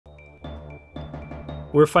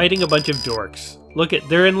we're fighting a bunch of dorks. Look at,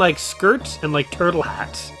 they're in like skirts and like turtle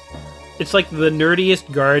hats. It's like the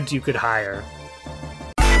nerdiest guards you could hire.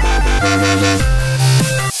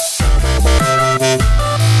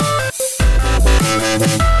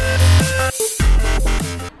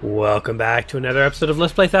 Welcome back to another episode of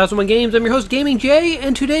Let's Play 1001 Games. I'm your host, Gaming Jay,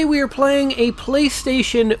 and today we are playing a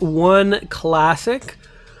PlayStation 1 classic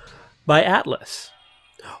by Atlus.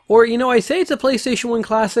 Or, you know, I say it's a PlayStation 1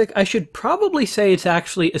 classic, I should probably say it's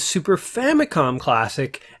actually a Super Famicom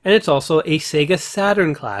classic, and it's also a Sega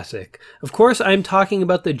Saturn classic. Of course, I'm talking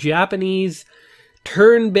about the Japanese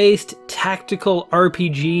turn-based tactical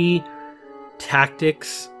RPG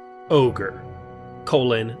Tactics Ogre,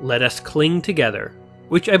 Let Us Cling Together,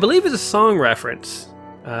 which I believe is a song reference,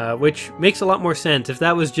 which makes a lot more sense. If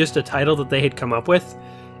that was just a title that they had come up with,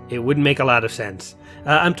 it wouldn't make a lot of sense.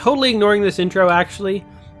 I'm totally ignoring this intro, actually.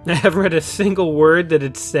 I haven't read a single word that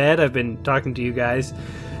it said. I've been talking to you guys.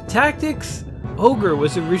 Tactics Ogre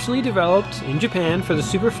was originally developed in Japan for the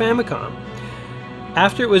Super Famicom.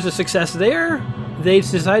 After it was a success there, they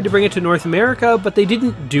decided to bring it to North America, but they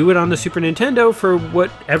didn't do it on the Super Nintendo for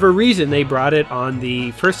whatever reason. They brought it on the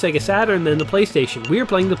first Sega Saturn, then the PlayStation. We are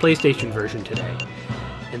playing the PlayStation version today.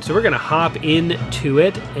 And so we're going to hop into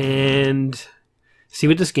it and see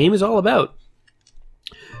what this game is all about.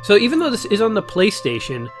 So even though this is on the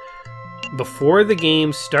PlayStation, before the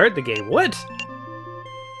game start the game, what?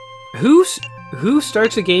 Who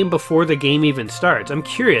starts a game before the game even starts? I'm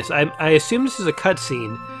curious. I assume this is a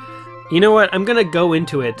cutscene. You know what? I'm gonna go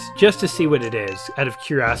into it just to see what it is, out of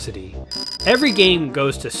curiosity. Every game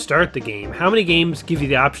goes to start the game. How many games give you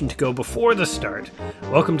the option to go before the start?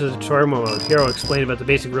 Welcome to the tutorial mode. Here I'll explain about the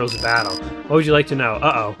basic rules of battle. What would you like to know?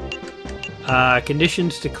 Uh-oh.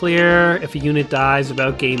 Conditions to clear. If a unit dies,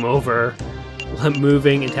 about game over.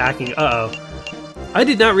 Moving, attacking. Uh-oh. I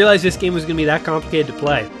did not realize this game was going to be that complicated to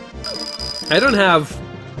play. I don't have,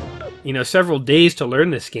 you know, several days to learn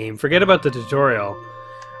this game. Forget about the tutorial.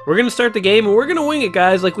 We're going to start the game, and we're going to wing it,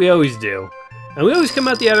 guys, like we always do. And we always come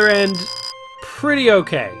out the other end pretty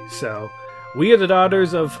okay. So, we are the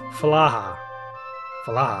daughters of Falaha.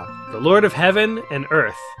 Falaha. The Lord of Heaven and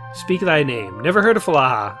Earth. Speak thy name. Never heard of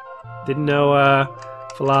Falaha. Didn't know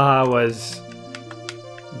Falaha was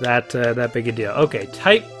that big a deal. Okay,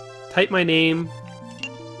 type my name.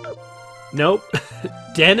 Nope.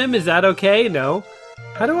 Denim, is that okay? No.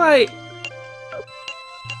 How do I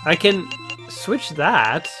can switch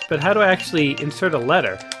that, but how do I actually insert a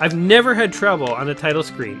letter? I've never had trouble on the title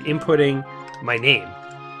screen inputting my name.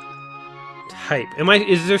 Type.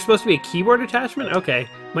 Is there supposed to be a keyboard attachment? Okay.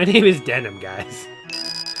 My name is Denim, guys.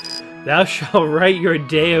 Thou shalt write your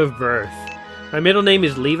day of birth. My middle name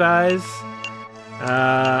is Levi's.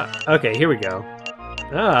 Okay, here we go.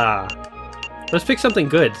 Let's pick something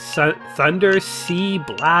good. Thunder, Sea,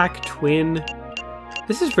 Black, Twin.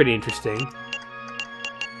 This is pretty interesting.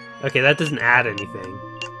 Okay, that doesn't add anything.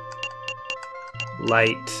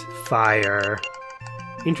 Light, fire.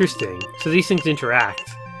 Interesting. So these things interact.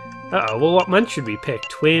 Uh-oh, well what month should we pick?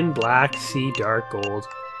 Twin, Black, Sea, Dark, Gold.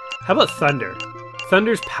 How about Thunder?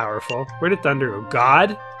 Thunder's powerful. Where did Thunder go?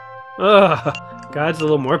 God? Ugh, God's a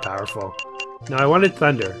little more powerful. No, I wanted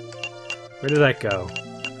Thunder. Where did that go?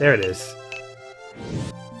 There it is.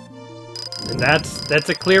 And that's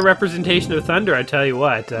a clear representation of Thunder, I tell you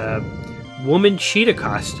what. Woman cheetah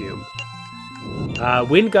costume.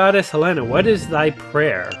 Wind goddess Helena, what is thy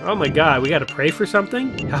prayer? Oh my god, we gotta pray for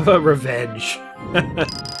something? How about revenge?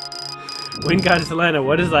 Wind goddess Helena,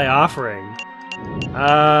 what is thy offering?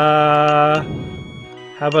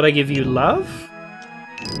 How about I give you love?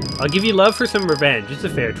 I'll give you love for some revenge. It's a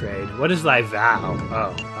fair trade. What is thy vow?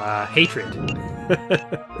 Oh, hatred.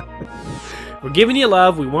 We're giving you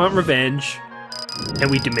love, we want revenge,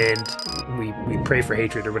 and we demand, we pray for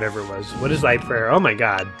hatred or whatever it was. What is thy prayer? Oh my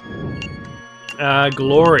god.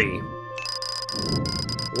 Glory.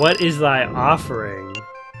 What is thy offering?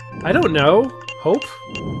 I don't know. Hope?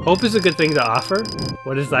 Hope is a good thing to offer.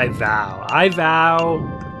 What is thy vow? I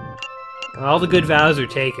vow... All the good vows are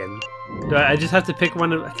taken. Do I just have to pick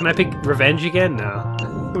one? Can I pick revenge again? No.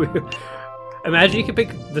 Imagine you could pick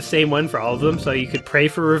the same one for all of them, so you could pray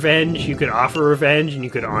for revenge, you could offer revenge, and you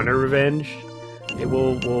could honor revenge. It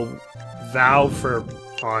will vow for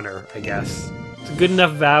honor, I guess. It's a good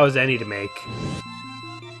enough vow as any to make.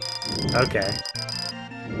 Okay.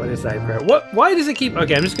 What is thy prayer? What? Why does it keep...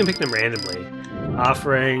 Okay, I'm just gonna pick them randomly.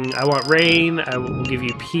 Offering. I want rain. I will give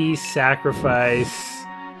you peace. Sacrifice.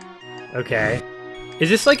 Okay. Is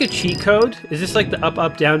this like a cheat code? Is this like the up,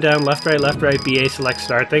 up, down, down, left, right, BA, select,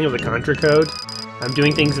 start thing of the Contra code? I'm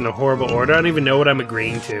doing things in a horrible order. I don't even know what I'm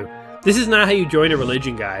agreeing to. This is not how you join a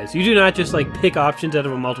religion, guys. You do not just, like, pick options out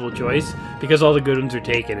of a multiple choice because all the good ones are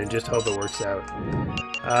taken and just hope it works out.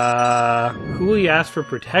 Who will you ask for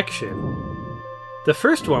protection? The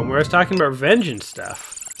first one, where I was talking about vengeance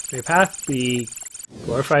stuff. May your path be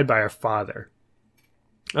glorified by our Father.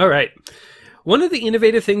 Alright. One of the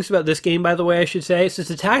innovative things about this game, by the way, I should say, is it's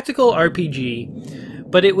a tactical RPG,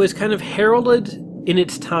 but it was kind of heralded in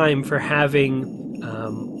its time for having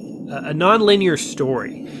a non-linear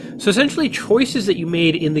story. So essentially, choices that you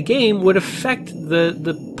made in the game would affect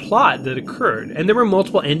the plot that occurred. And there were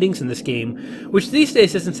multiple endings in this game, which these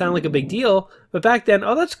days doesn't sound like a big deal, but back then,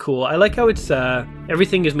 oh, that's cool. I like how it's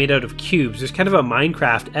everything is made out of cubes. There's kind of a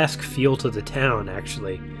Minecraft-esque feel to the town,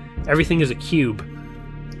 actually. Everything is a cube,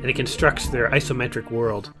 and it constructs their isometric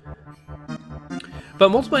world. But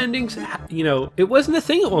multiple endings, you know, it wasn't a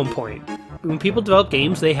thing at one point. When people developed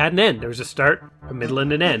games, they had an end. There was a start, a middle,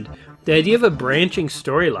 and an end. The idea of a branching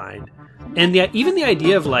storyline, and even the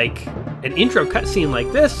idea of, like, an intro cutscene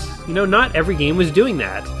like this, you know, not every game was doing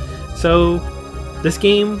that. So, this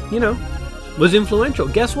game, you know, was influential.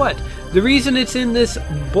 Guess what? The reason it's in this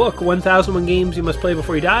book, 1001 Games You Must Play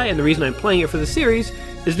Before You Die, and the reason I'm playing it for the series,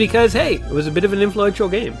 is because, hey, it was a bit of an influential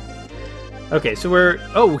game. Okay, so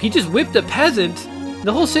oh, he just whipped a peasant.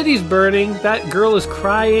 The whole city's burning. That girl is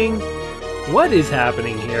crying. What is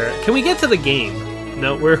happening here? Can we get to the game?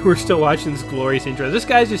 No, we're still watching this glorious intro. This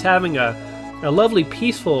guy's just having a lovely,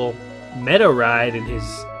 peaceful meadow ride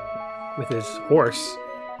with his horse.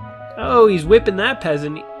 Oh, he's whipping that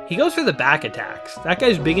peasant. He goes for the back attacks. That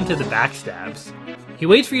guy's big into the backstabs. He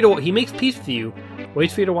waits for you to. He makes peace with you,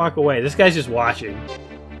 waits for you to walk away. This guy's just watching.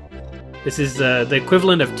 This is the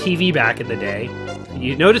equivalent of TV back in the day.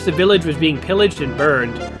 You noticed the village was being pillaged and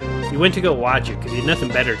burned. You went to go watch it because you had nothing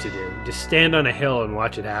better to do. Just stand on a hill and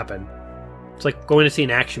watch it happen. It's like going to see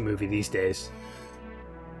an action movie these days.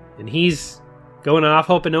 And he's going off,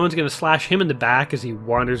 hoping no one's going to slash him in the back as he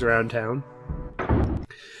wanders around town.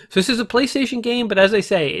 So this is a PlayStation game, but as I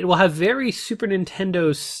say, it will have very Super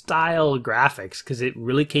Nintendo style graphics because it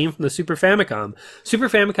really came from the Super Famicom. Super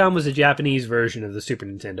Famicom was a Japanese version of the Super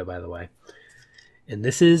Nintendo, by the way. And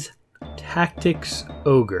this is Tactics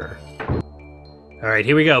Ogre. Alright,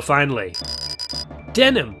 here we go, finally.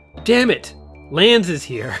 Denim! Damn it! Lands is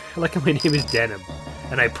here. I like how my name is Denim.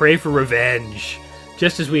 And I pray for revenge.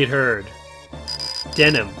 Just as we had heard.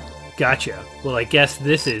 Denim. Gotcha. Well, I guess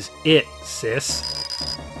this is it, sis.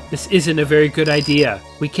 This isn't a very good idea.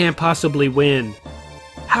 We can't possibly win.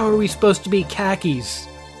 How are we supposed to be khakis?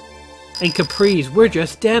 And capris, we're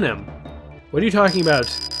just denim. What are you talking about?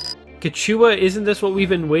 Quechua, isn't this what we've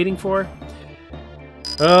been waiting for?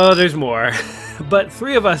 Oh, there's more. But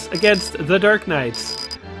 3 of us against the Dark Knights.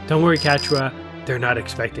 Don't worry, Quechua. They're not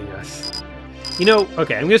expecting us. You know,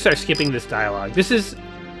 okay, I'm going to start skipping this dialogue. This is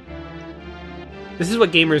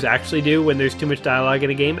what gamers actually do when there's too much dialogue in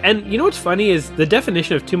a game. And you know what's funny is the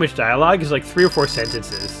definition of too much dialogue is like 3 or 4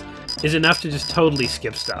 sentences. Is enough to just totally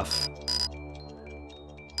skip stuff.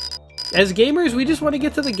 As gamers, we just want to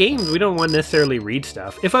get to the games. We don't want to necessarily read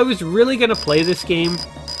stuff. If I was really going to play this game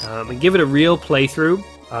and give it a real playthrough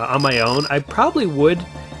on my own, I probably would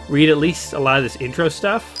read at least a lot of this intro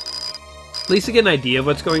stuff. At least to get an idea of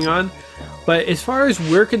what's going on. But as far as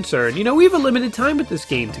we're concerned, you know, we have a limited time with this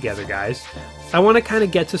game together, guys. I want to kind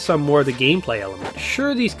of get to some more of the gameplay element.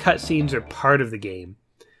 Sure, these cutscenes are part of the game,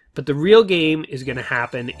 but the real game is going to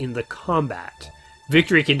happen in the combat.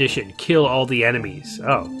 Victory condition, kill all the enemies.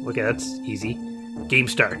 Oh, okay, that's easy. Game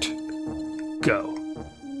start. Go.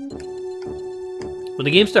 When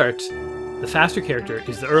the game starts, the faster character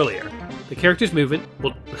is the earlier. The character's movement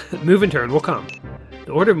will move in turn will come.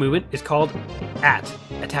 The order of movement is called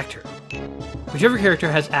attack turn. Whichever character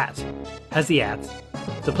has the at,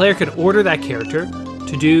 the player can order that character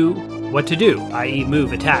to do what to do, i.e.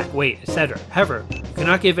 move, attack, wait, etc. However, you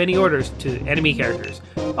cannot give any orders to enemy characters.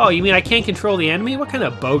 Oh, you mean I can't control the enemy? What kind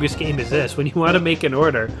of bogus game is this? When you want to make an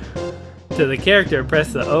order to the character,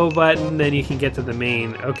 press the O button, then you can get to the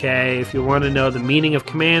main. Okay, if you want to know the meaning of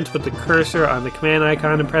commands, put the cursor on the command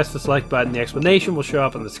icon and press the select button. The explanation will show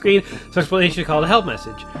up on the screen. So explanation is called a help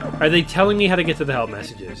message. Are they telling me how to get to the help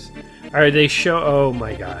messages? Are they oh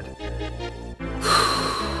my god.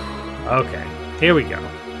 Okay, here we go.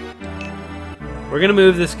 We're gonna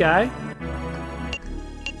move this guy.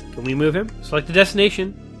 Can we move him? Select the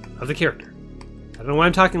destination of the character. I don't know why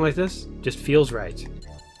I'm talking like this, just feels right.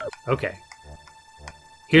 Okay.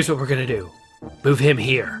 Here's what we're gonna do. Move him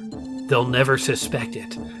here. They'll never suspect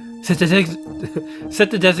it. Set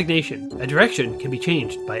the designation. A direction can be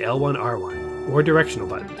changed by L1, R1, or directional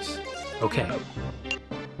buttons. Okay.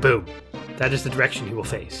 Boom. That is the direction he will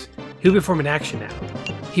face. He'll perform an action now.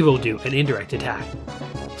 He will do an indirect attack.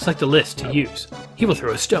 Select a list to use. He will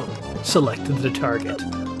throw a stone. Select the target.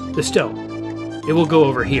 The stone. It will go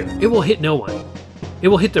over here. It will hit no one. It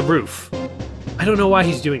will hit the roof. I don't know why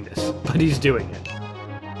he's doing this, but he's doing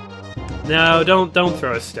it. No, don't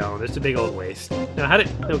throw a stone. It's a big old waste.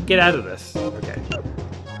 No, get out of this. Okay.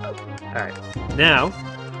 Alright. Now,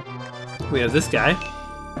 we have this guy.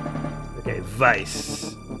 Okay,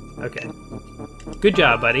 Vice. Okay. Good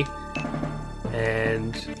job, buddy.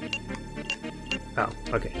 And... oh,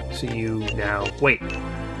 okay. So you now... wait.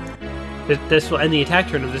 This will end the attack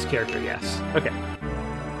turn of this character, yes. Okay.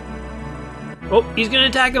 Oh, he's gonna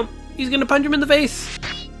attack him! He's gonna punch him in the face!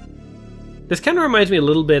 This kind of reminds me a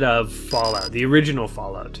little bit of Fallout, the original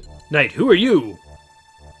Fallout. Knight, who are you?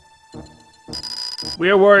 We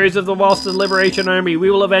are warriors of the Walston Liberation Army. We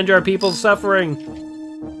will avenge our people's suffering.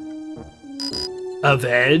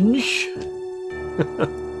 Avenge?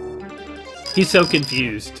 He's so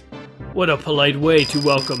confused. What a polite way to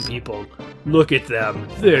welcome people. Look at them.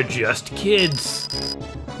 They're just kids.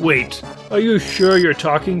 Wait, are you sure you're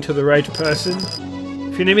talking to the right person?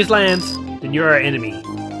 If your name is Lance, then you're our enemy.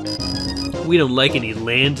 We don't like any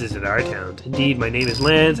Lances in our town. Indeed, my name is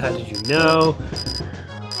Lance. How did you know?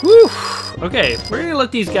 Whew. Okay, we're gonna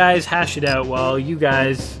let these guys hash it out while you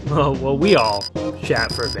guys, well, we all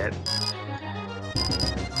chat for a bit.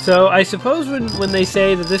 So I suppose when they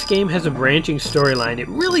say that this game has a branching storyline, it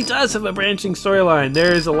really does have a branching storyline.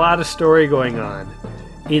 There's a lot of story going on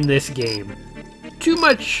in this game. Too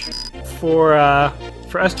much for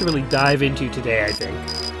us to really dive into today, I think.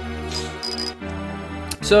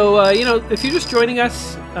 So, you know, if you're just joining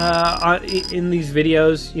us in these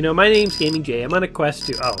videos, you know, my name's Gaming Jay. I'm on a quest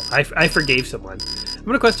to... oh, I forgave someone. I'm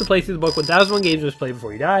on a quest to play through the book 1001 Games Must Play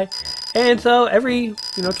Before You Die. And so every,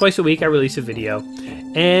 you know, twice a week I release a video.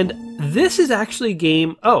 And this is actually a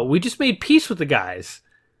game... oh, we just made peace with the guys.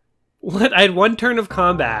 What? I had one turn of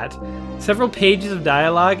combat, several pages of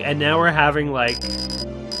dialogue, and now we're having, like,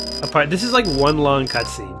 a part... this is like one long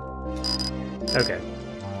cutscene. Okay.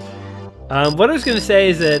 What I was going to say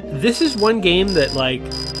is that this is one game that, like,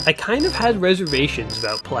 I kind of had reservations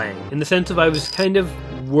about playing, in the sense of I was kind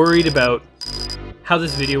of worried about how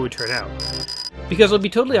this video would turn out. Because I'll be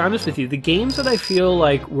totally honest with you, the games that I feel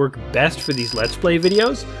like work best for these Let's Play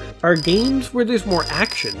videos are games where there's more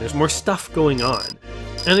action, there's more stuff going on.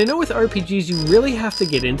 And I know with RPGs you really have to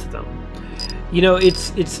get into them. You know,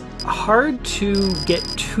 it's hard to get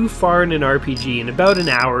too far in an RPG in about an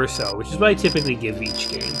hour or so, which is what I typically give each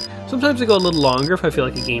game. Sometimes I go a little longer if I feel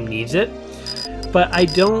like a game needs it, but I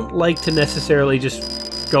don't like to necessarily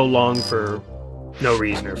just go long for no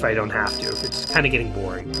reason, or if I don't have to, if it's kind of getting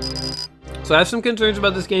boring. So I have some concerns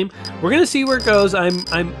about this game. We're gonna see where it goes.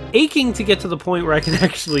 I'm aching to get to the point where I can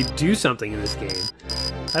actually do something in this game.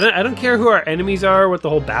 I don't care who our enemies are, what the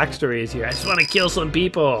whole backstory is here. I just want to kill some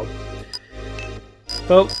people.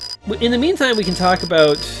 But in the meantime, we can talk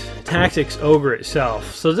about Tactics Ogre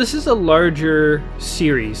itself. So this is a larger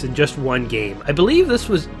series than just one game. I believe this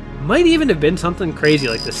might even have been something crazy,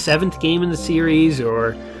 like the 7th game in the series,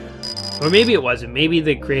 or maybe it wasn't. Maybe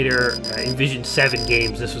the creator envisioned 7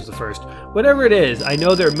 games. This was the first. Whatever it is, I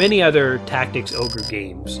know there are many other Tactics Ogre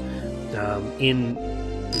games in,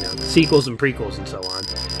 you know, sequels and prequels and so on.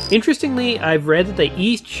 Interestingly, I've read that they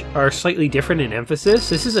each are slightly different in emphasis.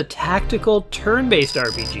 This is a tactical, turn-based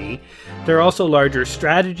RPG. There are also larger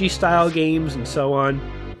strategy-style games and so on.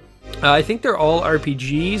 I think they're all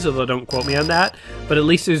RPGs, although don't quote me on that. But at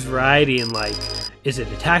least there's variety in, like, is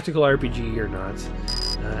it a tactical RPG or not?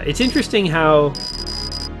 It's interesting how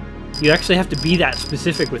you actually have to be that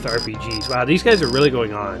specific with RPGs. Wow, these guys are really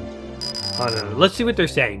going on. Let's see what they're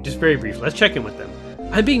saying, just very briefly. Let's check in with them.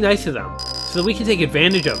 I'm being nice to them, so that we can take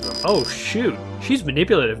advantage of them. Oh, shoot. She's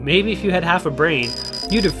manipulative. Maybe if you had half a brain,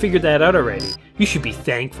 you'd have figured that out already. You should be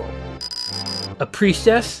thankful. A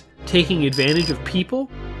priestess taking advantage of people?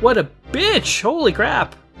 What a bitch! Holy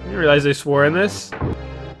crap! I didn't realize I swore in this.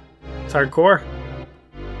 It's hardcore.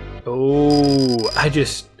 Oh, I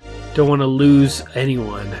just don't want to lose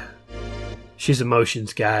anyone. She's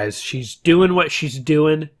emotions, guys. She's doing what she's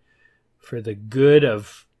doing for the good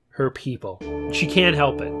of her people. She can't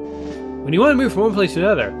help it. When you want to move from one place to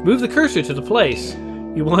another, move the cursor to the place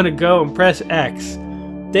you want to go and press X.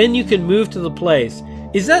 Then you can move to the place.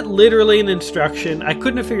 Is that literally an instruction? I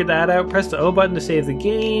couldn't have figured that out. Press the O button to save the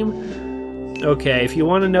game. Okay, if you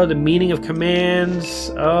want to know the meaning of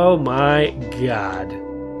commands, oh my god.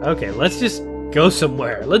 Okay, let's just go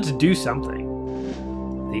somewhere. Let's do something.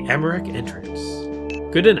 The Emmerich entrance.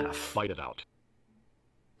 Good enough. Fight it out.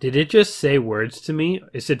 Did it just say words to me?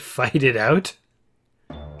 It said fight it out?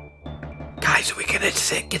 Guys, are we gonna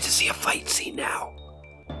get to see a fight scene now?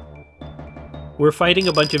 we're fighting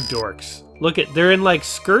a bunch of dorks. Look at, they're in like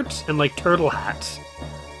skirts and like turtle hats.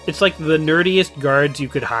 It's like the nerdiest guards you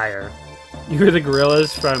could hire. You're the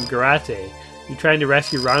gorillas from Garate. You trying to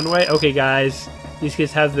rescue Runway? Okay, guys. These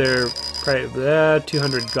kids have their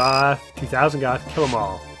 200 goth, 2,000 goth. Kill them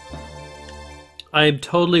all. I am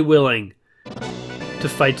totally willing to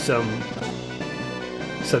fight some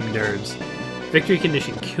nerds. Victory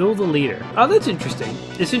condition. Kill the leader. Oh, that's interesting.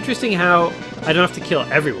 It's interesting how I don't have to kill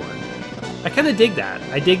everyone. I kind of dig that.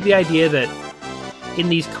 I dig the idea that in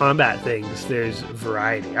these combat things, there's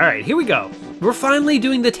variety. Alright, here we go. We're finally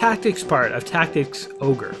doing the tactics part of Tactics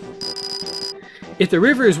Ogre. If the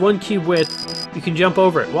river is 1 cube width, you can jump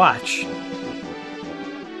over it. Watch.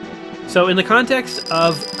 So in the context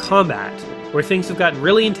of combat, where things have gotten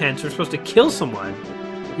really intense, we're supposed to kill someone,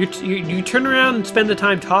 you turn around and spend the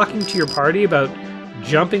time talking to your party about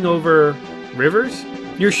jumping over rivers.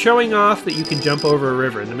 You're showing off that you can jump over a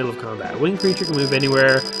river in the middle of combat. A winged creature can move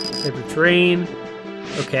anywhere, type of terrain.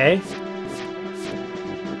 Okay.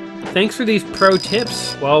 Thanks for these pro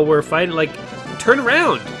tips while we're fighting. Like, turn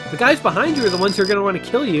around. The guys behind you are the ones who are going to want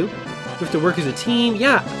to kill you. You have to work as a team.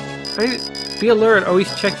 Yeah. Be alert.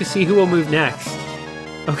 Always check to see who will move next.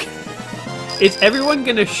 Okay. Is everyone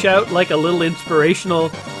going to shout like a little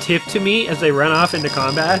inspirational tip to me as they run off into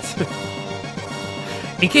combat?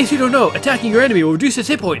 In case you don't know, attacking your enemy will reduce its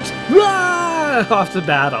hit points. Rah! Off to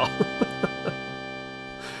battle.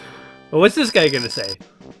 Well, what's this guy gonna say?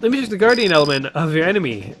 Let me choose the guardian element of your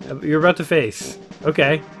enemy you're about to face.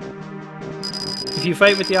 Okay. If you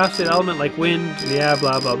fight with the opposite element like wind, yeah,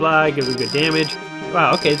 blah, blah, blah, give them good damage.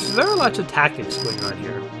 Wow, okay, so there are lots of tactics going on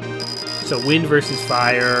here. So wind versus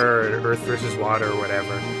fire, or earth versus water, or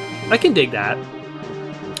whatever. I can dig that.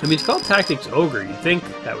 I mean, it's called Tactics Ogre. You'd think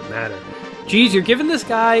that would matter. Geez, you're giving this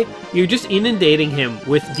guy, you're just inundating him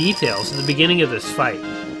with details at the beginning of this fight.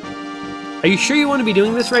 Are you sure you want to be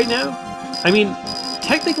doing this right now? I mean,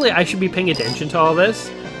 technically I should be paying attention to all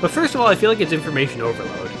this, but first of all, I feel like it's information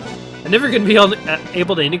overload. I'm never going to be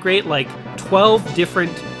able to integrate like 12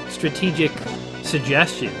 different strategic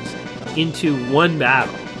suggestions into one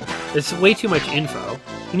battle. It's way too much info.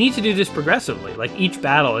 You need to do this progressively, like each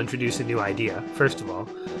battle introduce a new idea, first of all.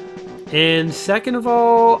 And second of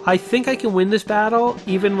all, I think I can win this battle,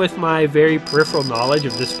 even with my very peripheral knowledge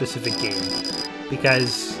of this specific game.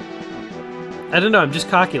 Because, I don't know, I'm just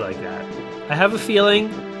cocky like that. I have a feeling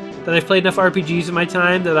that I've played enough RPGs in my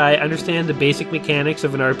time that I understand the basic mechanics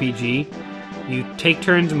of an RPG. You take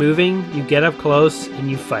turns moving, you get up close,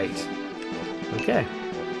 and you fight. Okay.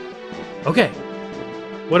 Okay.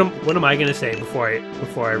 What am I gonna say before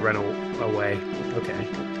I run away? Okay.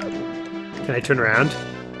 Can I turn around?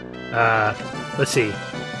 Let's see.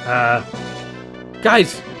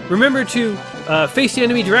 Guys, remember to face the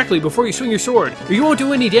enemy directly before you swing your sword, or you won't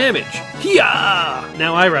do any damage. Hiya!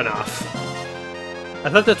 Now I run off. I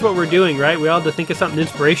thought that's what we're doing, right? We all had to think of something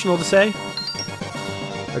inspirational to say?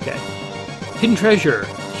 Okay. Hidden treasure.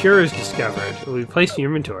 Cure is discovered. It will be placed in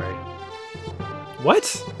your inventory.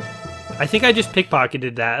 What? I think I just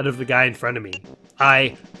pickpocketed that out of the guy in front of me.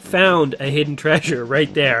 I found a hidden treasure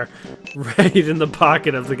right there. Right in the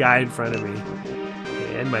pocket of the guy in front of me.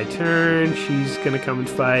 And my turn. She's gonna come and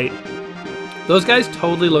fight. Those guys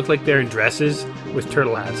totally look like they're in dresses with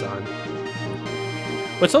turtle hats on.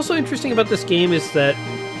 What's also interesting about this game is that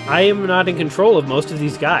I am not in control of most of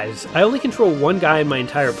these guys. I only control one guy in my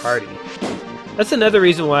entire party. That's another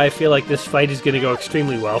reason why I feel like this fight is going to go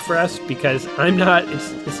extremely well for us, because I'm not,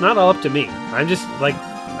 it's not all up to me. I'm just like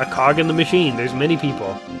a cog in the machine. There's many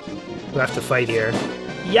people who have to fight here.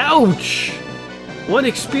 Youch! One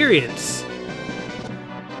experience!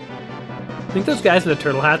 I think those guys in the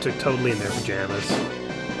turtle hats are totally in their pajamas.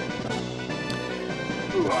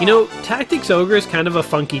 You know, Tactics Ogre is kind of a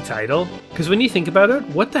funky title, because when you think about it,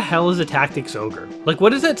 what the hell is a Tactics Ogre? Like,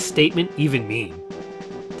 what does that statement even mean?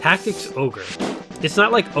 Tactics Ogre. It's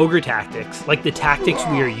not like ogre tactics, like the tactics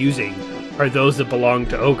we are using are those that belong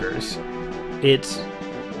to ogres. It's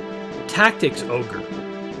Tactics Ogre,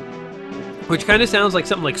 which kind of sounds like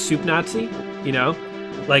something like Soup Nazi, you know?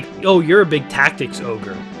 Like, oh, you're a big Tactics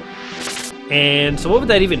Ogre. And so what would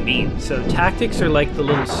that even mean? So tactics are like the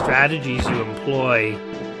little strategies you employ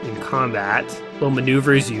in combat, little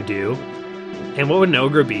maneuvers you do. And what would an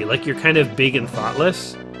ogre be? Like, you're kind of big and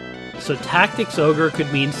thoughtless. So Tactics Ogre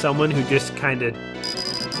could mean someone who just kind of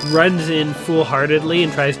runs in foolhardily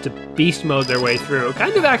and tries to beast mode their way through.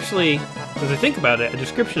 Kind of actually, as I think about it, a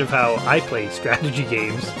description of how I play strategy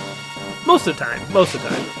games. Most of the time.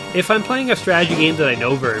 If I'm playing a strategy game that I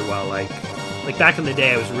know very well, like back in the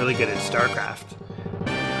day I was really good at StarCraft.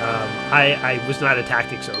 I was not a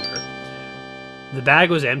Tactics Ogre. The bag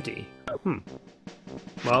was empty.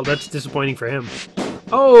 Well, that's disappointing for him.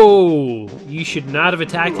 Oh, you should not have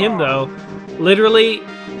attacked him, though. Literally,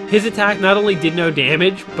 his attack not only did no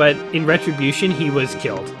damage, but in retribution, he was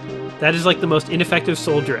killed. That is like the most ineffective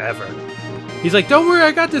soldier ever. He's like, don't worry,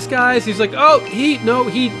 I got this, guys. He's like, oh, he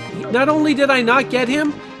not only did I not get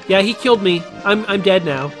him, yeah, he killed me. I'm dead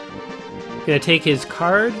now. Gonna take his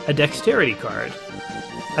card, a dexterity card.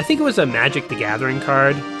 I think it was a Magic the Gathering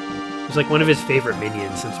card. It was like one of his favorite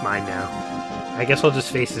minions, since mine now. I guess I'll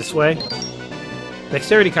just face this way.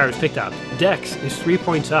 Dexterity card was picked up. Dex is 3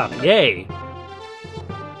 points up. Yay!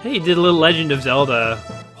 Hey, did a little Legend of Zelda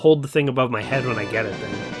hold the thing above my head when I get it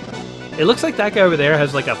thing. It looks like that guy over there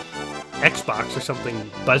has like a Xbox or something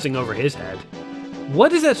buzzing over his head.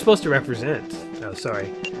 What is that supposed to represent? Oh,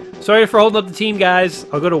 sorry. Sorry for holding up the team, guys.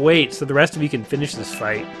 I'll go to wait so the rest of you can finish this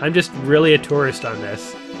fight. I'm just really a tourist on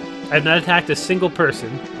this. I've not attacked a single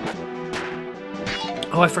person.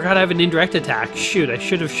 Oh, I forgot I have an indirect attack. Shoot, I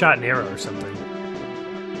should have shot an arrow or something.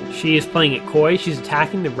 She is playing it coy. She's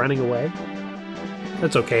attacking, then running away.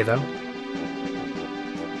 That's okay, though.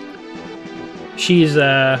 She's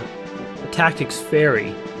a tactics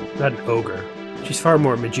fairy, not an ogre. She's far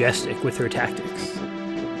more majestic with her tactics.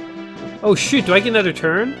 Oh shoot, do I get another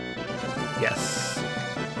turn? Yes.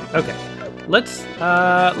 Okay. Let's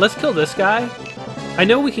kill this guy. I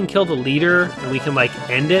know we can kill the leader and we can like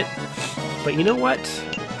end it, but you know what?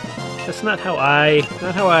 That's not how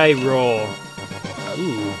I roll.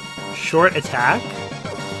 Ooh. Short attack.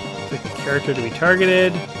 Pick a character to be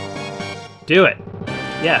targeted. Do it.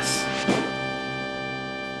 Yes.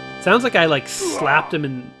 Sounds like I like slapped him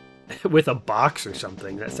in with a box or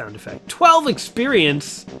something, that sound effect. 12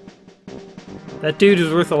 experience! That dude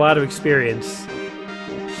is worth a lot of experience.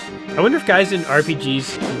 I wonder if guys in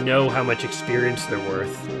RPGs know how much experience they're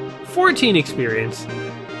worth. 14 experience!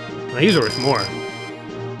 Well, he's worth more.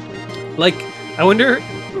 Like, I wonder,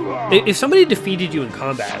 if somebody defeated you in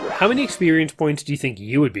combat, how many experience points do you think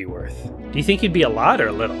you would be worth? Do you think you'd be a lot or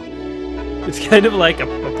a little? It's kind of like a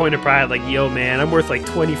point of pride, like, yo man, I'm worth like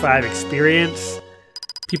 25 experience.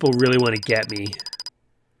 People really want to get me.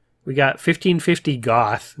 We got 1550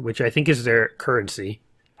 Goth, which I think is their currency.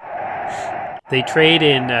 They trade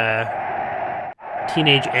in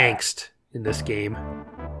teenage angst in this game.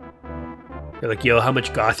 They're like, yo, how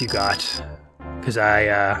much Goth you got? Because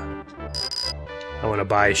I want to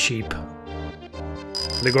buy a sheep.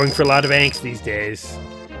 They're going for a lot of angst these days.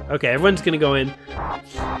 Okay, everyone's going to go in.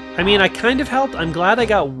 I mean, I kind of helped. I'm glad I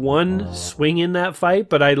got one swing in that fight,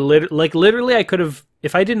 but I literally I could have,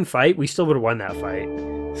 if I didn't fight, we still would have won that fight.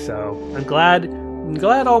 So, I'm glad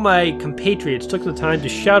all my compatriots took the time to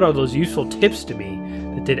shout out those useful tips to me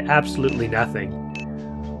that did absolutely nothing.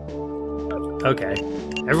 Okay,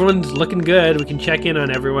 everyone's looking good. We can check in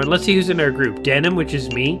on everyone. Let's see who's in our group. Denim, which is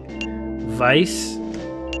me. Vice.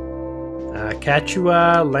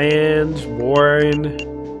 Cachua, Lands, Warren,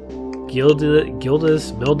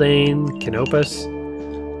 Gildas, Mildane, Canopus. I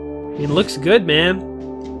mean, looks good, man.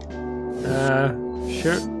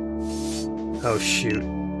 Sure. Oh, shoot.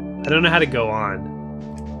 I don't know how to go on.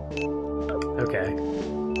 Okay.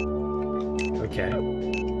 Okay.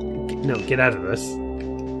 No, get out of this.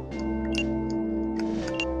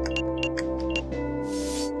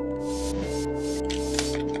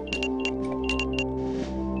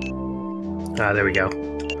 Ah, there we go.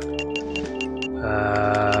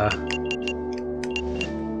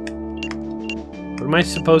 What am I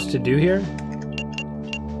supposed to do here?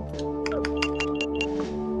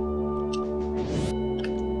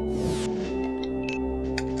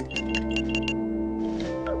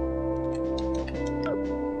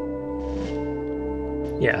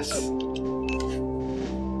 Yes.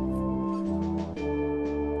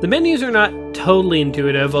 The menus are not totally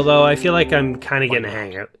intuitive, although I feel like I'm kind of getting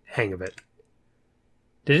a hang of it.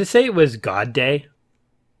 Did it say it was God Day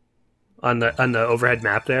on the overhead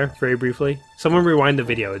map there, very briefly? Someone rewind the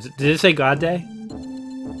video. Did it say God Day?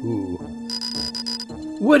 Ooh.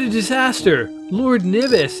 What a disaster! Lord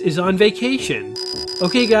Nibis is on vacation.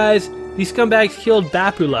 Okay, guys, these scumbags killed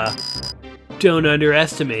Bapula. Don't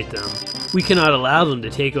underestimate them. We cannot allow them to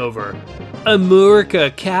take over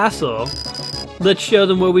Amurka Castle. Let's show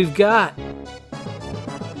them what we've got.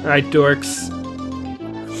 Alright, dorks.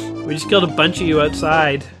 We just killed a bunch of you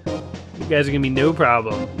outside. You guys are gonna be no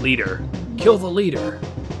problem. Leader. Kill the leader.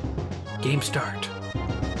 Game start.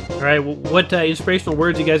 Alright, what inspirational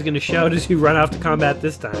words are you guys gonna shout as you run off to combat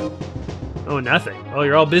this time? Oh, nothing. Oh,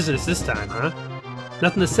 you're all business this time, huh?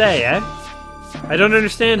 Nothing to say, eh? I don't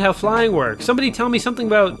understand how flying works. Somebody tell me something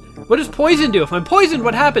about... What does poison do? If I'm poisoned,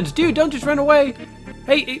 what happens? Dude, don't just run away.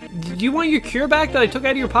 Hey, do you want your cure back that I took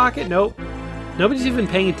out of your pocket? Nope. Nobody's even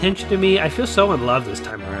paying attention to me. I feel so in love this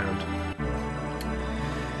time around.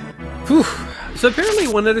 Whew. So apparently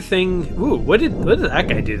one other thing... Ooh, what did that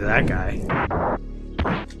guy do to that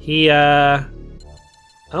guy? He, oh,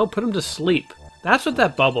 put him to sleep. That's what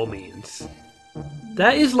that bubble means.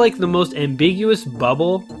 That is like the most ambiguous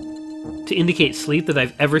bubble to indicate sleep that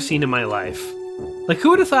I've ever seen in my life. Like, who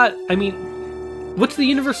would have thought... I mean, what's the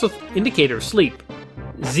universal indicator of sleep?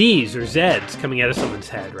 Z's or Z's coming out of someone's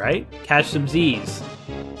head, right? Catch some Z's.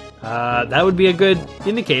 That would be a good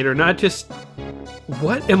indicator, not just...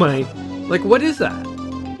 What am I... Like, what is that?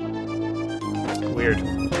 Weird.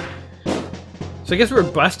 So I guess we're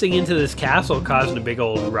busting into this castle, causing a big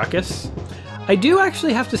old ruckus. I do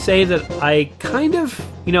actually have to say that I kind of...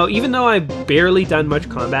 You know, even though I've barely done much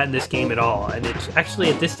combat in this game at all, and it's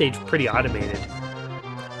actually at this stage pretty automated,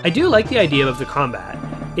 I do like the idea of the combat.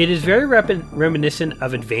 It is very reminiscent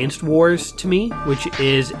of Advanced Wars to me, which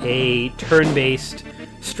is a turn-based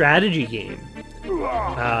strategy game.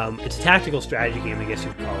 It's a tactical strategy game, I guess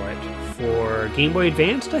you'd call it, for Game Boy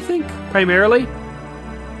Advanced, I think, primarily.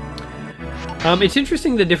 It's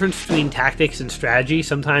interesting the difference between tactics and strategy.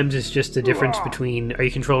 Sometimes it's just the difference between, are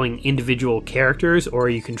you controlling individual characters or are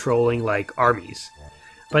you controlling, like, armies?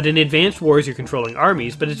 But in Advanced Wars, you're controlling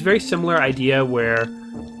armies, but it's a very similar idea where...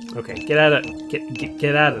 Okay, get out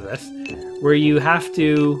of this. Where you have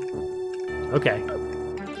to... Okay.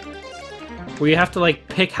 Where you have to, like,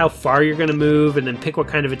 pick how far you're going to move and then pick what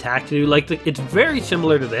kind of attack to do. Like, it's very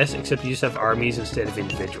similar to this, except you just have armies instead of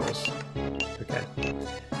individuals. Okay.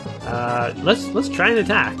 Let's try an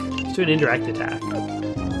attack. Let's do an indirect attack.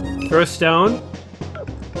 Throw a stone.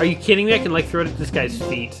 Are you kidding me? I can, like, throw it at this guy's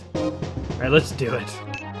feet. Alright, let's do it.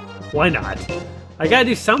 Why not? I gotta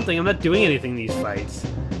do something. I'm not doing anything in these fights.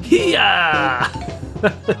 Yeah!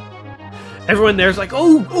 Everyone there's like,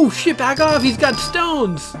 oh shit, back off, he's got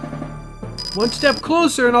stones! One step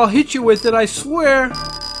closer and I'll hit you with it, I swear!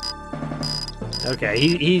 Okay,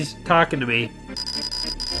 he's talking to me.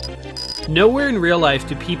 Nowhere in real life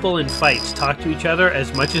do people in fights talk to each other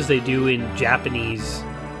as much as they do in Japanese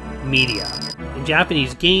media. In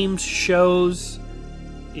Japanese games, shows,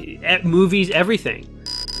 movies, everything.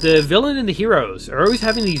 The villain and the heroes are always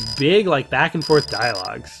having these big, like, back and forth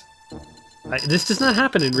dialogues. This does not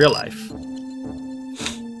happen in real life.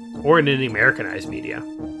 Or in any Americanized media.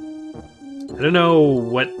 I don't know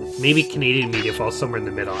what... Maybe Canadian media falls somewhere in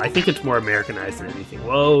the middle. I think it's more Americanized than anything.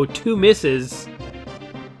 Whoa, 2 misses.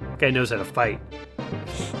 That guy knows how to fight.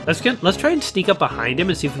 Let's try and sneak up behind him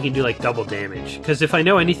and see if we can do, like, double damage. Because if I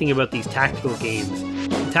know anything about these tactical games,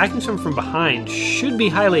 attacking someone from behind should be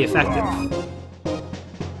highly effective.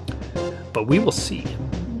 But we will see.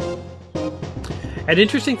 An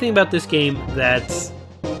interesting thing about this game that's...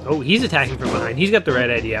 Oh, he's attacking from behind. He's got the right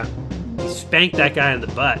idea. He spanked that guy in the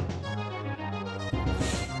butt.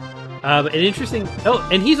 An interesting... Oh,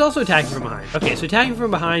 and he's also attacking from behind. Okay, so attacking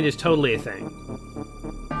from behind is totally a thing.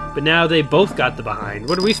 But now they both got the behind.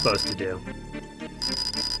 What are we supposed to do?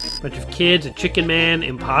 Bunch of kids, a chicken man,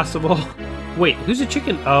 impossible. Wait, who's a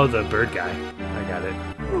chicken? Oh, the bird guy. I got it.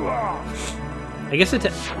 I guess it's...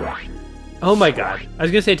 Oh my god. I was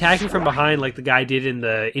gonna say attacking from behind like the guy did in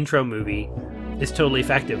the intro movie is totally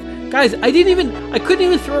effective. Guys, I couldn't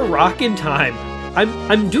even throw a rock in time.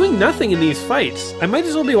 I'm doing nothing in these fights. I might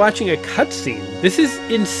as well be watching a cutscene. This is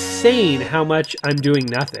insane how much I'm doing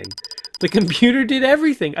nothing. The computer did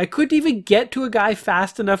everything. I couldn't even get to a guy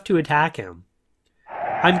fast enough to attack him.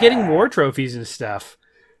 I'm getting war trophies and stuff.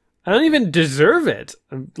 I don't even deserve it.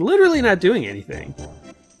 I'm literally not doing anything.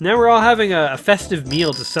 Now we're all having a festive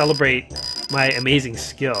meal to celebrate my amazing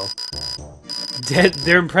skill.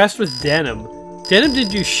 They're impressed with Denim. Denim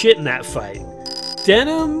didn't do shit in that fight.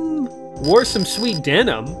 Denim wore some sweet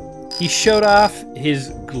denim. He showed off his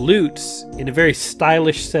glutes in a very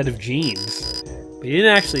stylish set of jeans. But he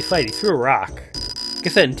didn't actually fight, he threw a rock. I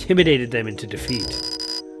guess that intimidated them into defeat.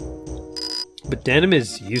 But Denim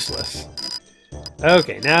is useless.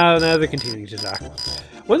 Okay, now they're continuing to talk.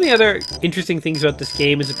 One of the other interesting things about this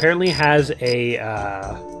game is apparently it has a,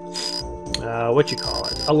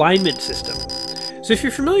 alignment system. So if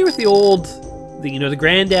you're familiar with the old, the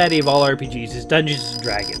granddaddy of all RPGs is Dungeons &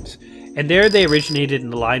 Dragons. And there they originated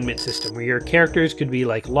an alignment system where your characters could be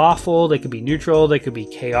like lawful, they could be neutral, they could be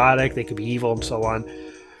chaotic, they could be evil, and so on.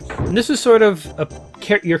 And this is sort of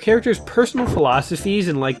your character's personal philosophies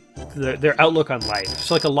and like their outlook on life.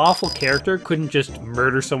 So like a lawful character couldn't just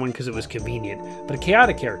murder someone because it was convenient, but a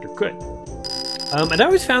chaotic character could. And I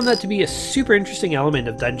always found that to be a super interesting element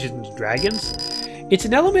of Dungeons & Dragons. It's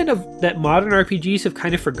an element that modern RPGs have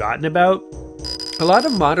kind of forgotten about. A lot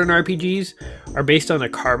of modern RPGs are based on a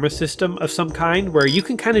karma system of some kind, where you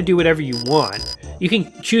can kind of do whatever you want. You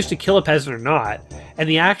can choose to kill a peasant or not, and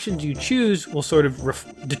the actions you choose will sort of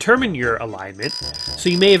determine your alignment. So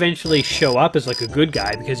you may eventually show up as like a good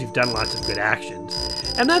guy because you've done lots of good actions.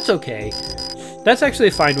 And that's okay. That's actually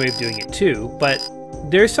a fine way of doing it too, but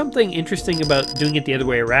there's something interesting about doing it the other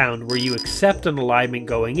way around, where you accept an alignment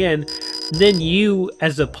going in, then you,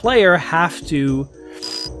 as a player, have to,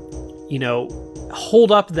 you know,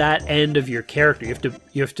 hold up that end of your character.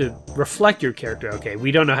 You have to reflect your character. Okay,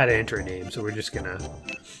 we don't know how to enter a name, so we're just gonna...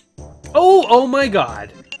 Oh my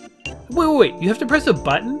god! Wait, you have to press a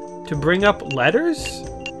button to bring up letters?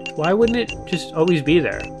 Why wouldn't it just always be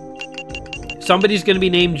there? Somebody's gonna be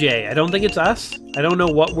named Jay. I don't think it's us. I don't know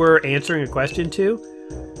what we're answering a question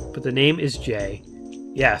to, but the name is Jay.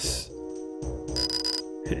 Yes.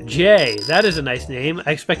 Jay, that is a nice name.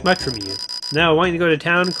 I expect much from you. Now, I want you to go to a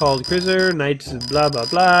town called Cruiser, Knights, blah, blah,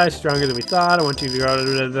 blah, stronger than we thought. I want you to go,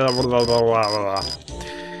 blah, blah, blah, blah, blah, blah.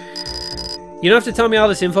 You don't have to tell me all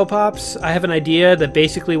this info, Pops. I have an idea that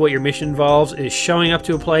basically what your mission involves is showing up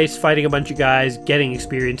to a place, fighting a bunch of guys, getting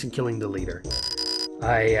experience, and killing the leader.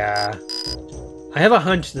 I have a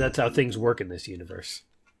hunch that's how things work in this universe.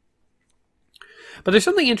 But there's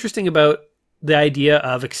something interesting about the idea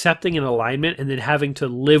of accepting an alignment and then having to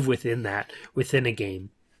live within that, within a game.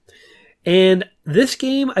 And this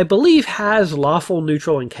game, I believe, has lawful,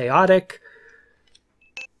 neutral, and chaotic.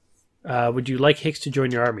 Would you like Hicks to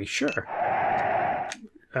join your army? Sure.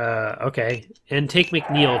 Okay. And take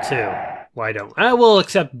McNeil, too. Why don't... I will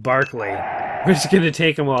accept Barkley. We're just going to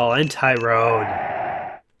take them all. And Tyrone.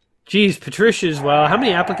 Geez, Patricia as well. How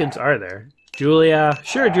many applicants are there? Julia.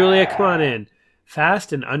 Sure, Julia, come on in.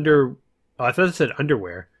 Fast and under... Oh, I thought it said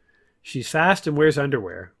underwear. She's fast and wears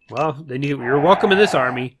underwear. Well, then you're welcome in this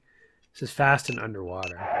army. This is fast and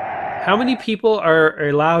underwater. How many people are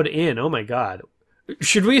allowed in? Oh my god.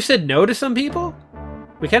 Should we have said no to some people?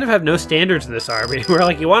 We kind of have no standards in this army. We're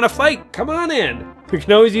like, you want to fight? Come on in. We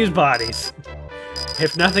can always use bodies.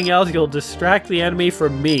 If nothing else, you'll distract the enemy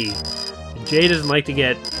from me. And Jay doesn't like to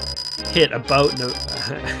get hit about the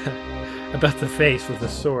face with a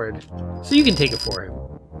sword. So you can take it for him.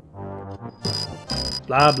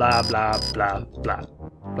 Blah, blah, blah, blah, blah.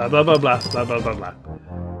 Blah, blah, blah, blah, blah, blah, blah, blah.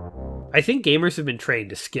 I think gamers have been trained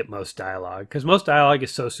to skip most dialogue, because most dialogue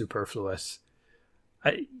is so superfluous.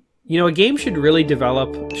 You know, a game should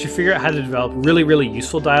figure out how to develop really, really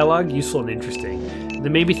useful dialogue, useful and interesting. And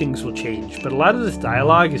then maybe things will change, but a lot of this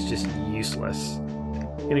dialogue is just useless.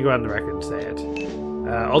 I'm gonna go out on the record and say it.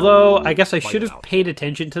 Although, I guess I should have paid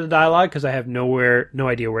attention to the dialogue, because I have no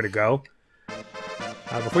idea where to go.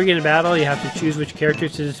 Before you get into battle, you have to choose which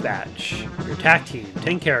characters to dispatch. Your attack team,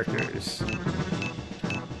 10 characters.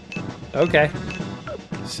 Okay.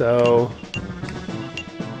 So...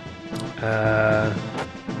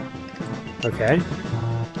 okay.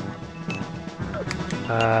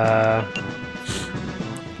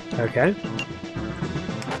 Okay.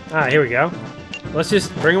 Here we go. Let's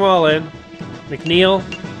just bring them all in. McNeil,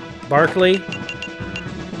 Barkley.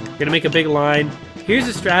 Gonna make a big line. Here's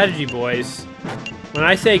the strategy, boys. When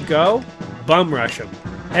I say go, bum rush them.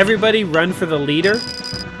 Everybody run for the leader.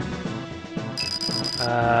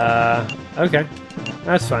 Okay.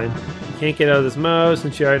 That's fine. You can't get out of this mode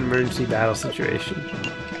since you're in an emergency battle situation.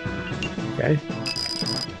 Okay.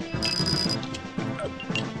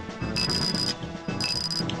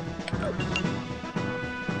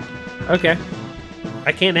 Okay.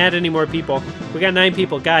 I can't add any more people. We got 9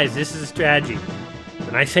 people. Guys, this is a strategy.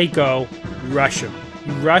 When I say go, rush them.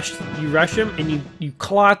 You rush him, and you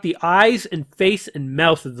claw out the eyes and face and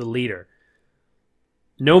mouth of the leader.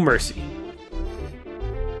 No mercy.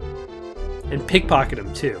 And pickpocket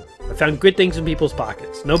him, too. I found good things in people's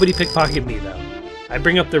pockets. Nobody pickpocketed me, though. I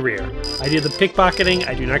bring up the rear. I do the pickpocketing,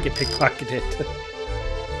 I do not get pickpocketed.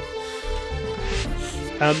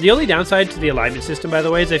 The only downside to the alignment system, by the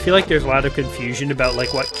way, is I feel like there's a lot of confusion about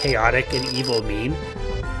like what chaotic and evil mean.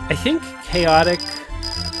 I think chaotic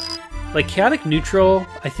neutral,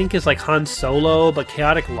 I think is like Han Solo, but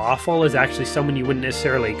chaotic lawful is actually someone you wouldn't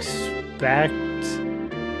necessarily expect.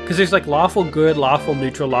 Because there's like lawful good, lawful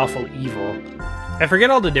neutral, lawful evil. I forget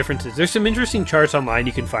all the differences. There's some interesting charts online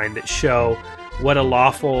you can find that show what a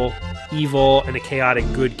lawful evil and a chaotic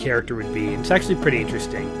good character would be. It's actually pretty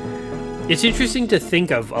interesting. It's interesting to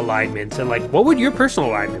think of alignments and like, what would your personal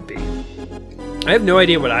alignment be? I have no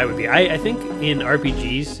idea what I would be. I think in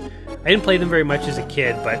RPGs, I didn't play them very much as a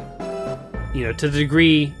kid, but you know, to the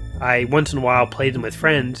degree I once in a while played them with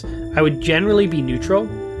friends, I would generally be neutral.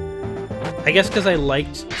 I guess because I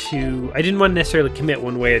didn't want to necessarily commit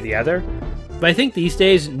one way or the other. But I think these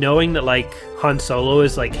days, knowing that like Han Solo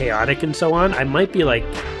is like chaotic and so on, I might be like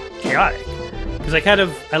chaotic. Because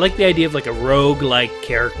I like the idea of like a rogue-like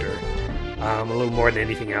character a little more than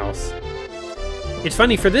anything else. It's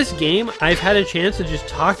funny, for this game, I've had a chance to just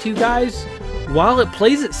talk to you guys while it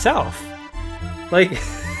plays itself. Like,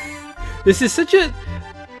 this is such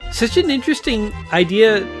an interesting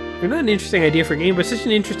idea, or not an interesting idea for a game, but such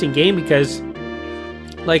an interesting game because,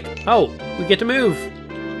 like, oh, we get to move.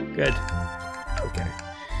 Good. Okay.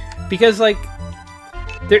 Because, like,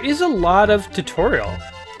 there is a lot of tutorial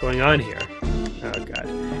going on here. Oh, God.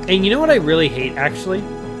 And you know what I really hate, actually?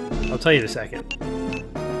 I'll tell you in a second.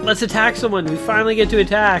 Let's attack someone. We finally get to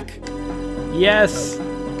attack. Yes.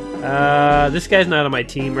 This guy's not on my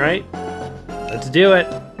team, right? Let's do it.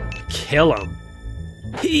 Kill him.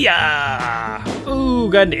 Yeah. Ooh,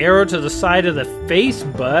 got an arrow to the side of the face,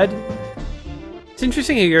 bud. It's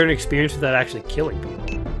interesting how you're an experience without actually killing people.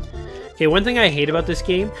 Okay, one thing I hate about this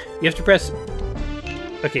game, you have to press...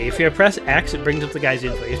 Okay, if you press X, it brings up the guy's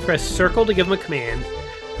info. You have to press circle to give him a command.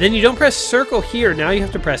 Then you don't press circle here, now you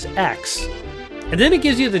have to press X. And then it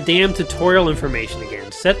gives you the damn tutorial information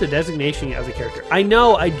again. Set the designation of the character. I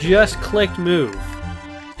know, I just clicked move.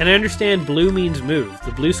 And I understand blue means move.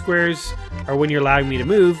 The blue squares are when you're allowing me to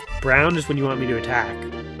move. Brown is when you want me to attack.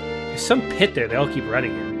 There's some pit there that I'll keep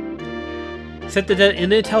running in. And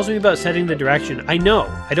then it tells me about setting the direction. I know,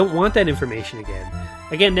 I don't want that information again.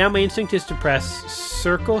 Again, now my instinct is to press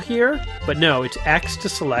circle here, but no, it's X to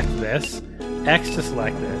select this, X to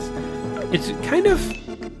select this. It's kind of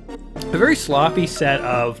a very sloppy set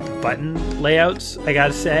of button layouts, I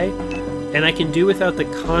gotta say, and I can do without the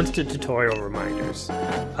constant tutorial reminders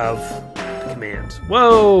of the commands.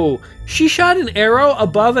 Whoa! She shot an arrow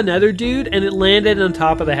above another dude, and it landed on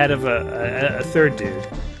top of the head of a third dude,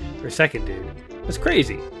 or second dude. That's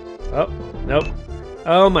crazy. Oh, nope.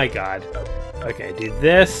 Oh my god. Okay, do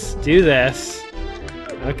this, do this.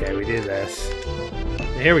 Okay, we do this.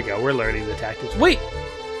 Here we go, we're learning the tactics. Wait!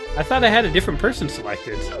 I thought I had a different person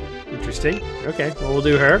selected. Interesting. Okay, well, we'll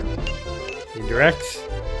do her. Indirect.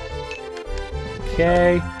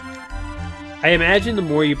 Okay. I imagine the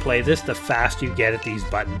more you play this, the faster you get at these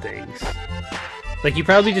button things. Like, you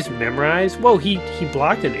probably just memorize. Whoa, he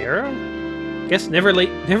blocked an arrow? Guess never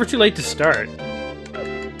too late to start.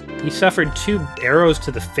 He suffered 2 arrows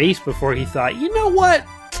to the face before he thought, you know what?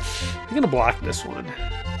 I'm gonna block this one.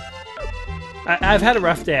 I've had a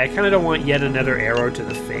rough day. I kind of don't want yet another arrow to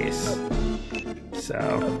the face.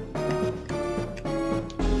 So,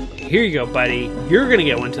 here you go, buddy. You're gonna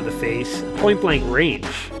get one to the face. Point blank range.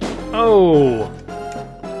 Oh!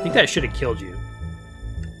 I think that should have killed you.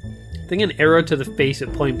 I think an arrow to the face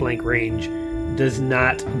at point blank range does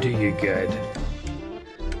not do you good.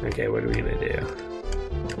 Okay, what are we gonna do?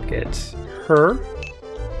 Get her.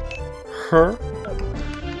 Her.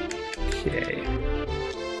 Okay.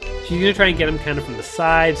 She's gonna try and get him kind of from the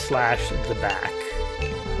side / the back.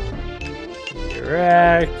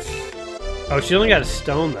 Direct. Oh, she only got a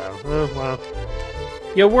stone though. Oh, well.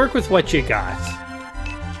 You work with what you got.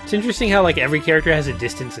 It's interesting how like every character has a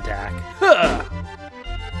distance attack. Huh!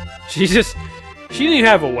 She didn't even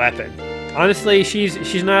have a weapon. Honestly,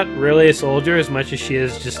 she's not really a soldier as much as she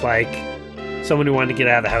is just like someone who wanted to get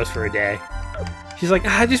out of the house for a day. She's like,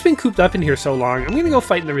 I've just been cooped up in here so long. I'm gonna go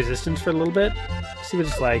fight in the resistance for a little bit. See what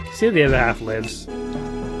it's like. See how the other half lives.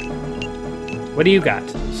 What do you got?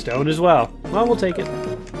 Stone as well. Well, we'll take it.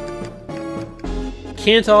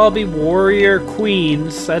 Can't all be warrior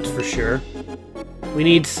queens, that's for sure. We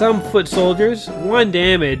need some foot soldiers. 1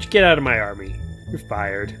 damage. Get out of my army. You're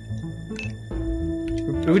fired.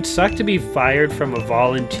 It would suck to be fired from a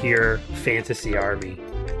volunteer fantasy army.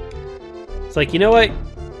 It's like, you know what?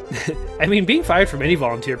 I mean, being fired from any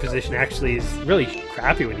volunteer position actually is really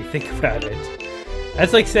crappy when you think about it.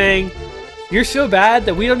 That's like saying, you're so bad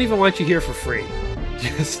that we don't even want you here for free.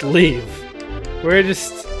 Just leave. We're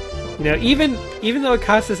just, you know, even though it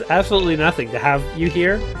costs us absolutely nothing to have you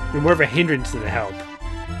here, you're more of a hindrance than a help.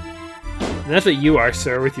 And that's what you are,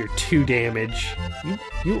 sir, with your 2 damage.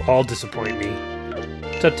 You all disappoint me.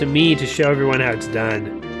 It's up to me to show everyone how it's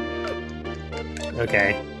done.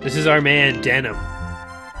 Okay, this is our man, Denim.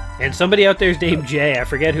 And somebody out there is named Jay. I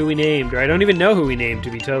forget who we named, or I don't even know who we named,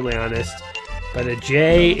 to be totally honest. But a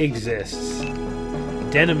Jay exists.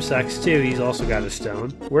 Denim sucks too, he's also got a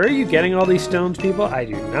stone. Where are you getting all these stones, people? I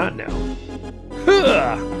do not know.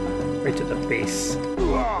 Right to the base.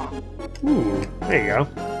 Ooh, there you go.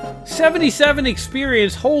 77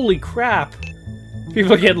 experience, holy crap!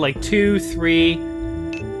 People are getting like 2, 3.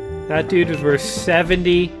 That dude was worth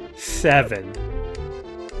 77.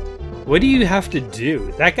 What do you have to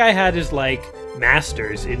do? That guy had his, like,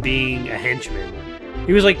 masters in being a henchman.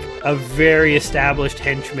 He was like a very established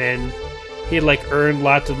henchman. He had like earned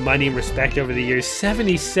lots of money and respect over the years.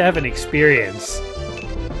 77 experience.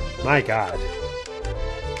 My god.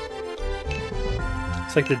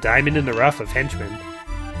 It's like the diamond in the rough of henchmen.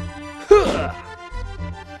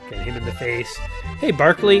 Get him in the face. Hey,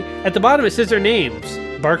 Barkley. At the bottom it says their names.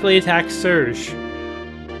 Barkley attacks Surge.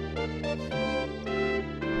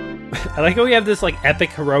 I like how we have this like epic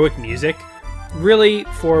heroic music. Really,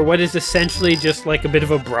 for what is essentially just like a bit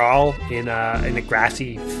of a brawl in a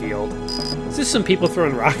grassy field. It's just some people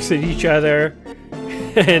throwing rocks at each other.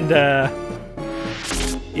 And,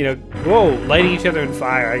 you know, whoa, lighting each other on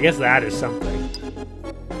fire. I guess that is something.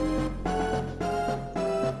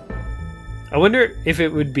 I wonder if it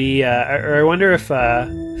would be, or I wonder if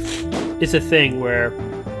it's a thing where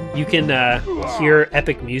you can hear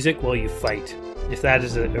epic music while you fight. If that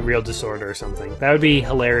is a real disorder or something. That would be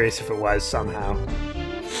hilarious if it was somehow.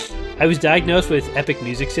 I was diagnosed with epic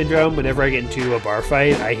music syndrome. Whenever I get into a bar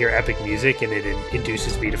fight, I hear epic music and it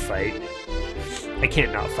induces me to fight. I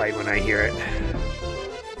can't not fight when I hear it.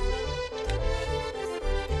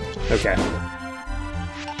 Okay.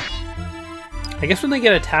 I guess when they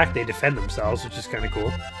get attacked, they defend themselves, which is kind of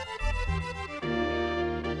cool.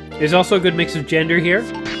 There's also a good mix of gender here.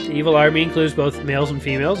 The evil army includes both males and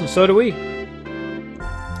females, and so do we.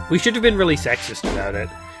 We should have been really sexist about it.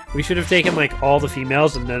 We should have taken, like, all the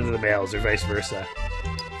females and none of the males, or vice versa.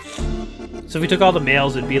 So if we took all the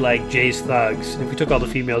males, it'd be like Jay's Thugs. And if we took all the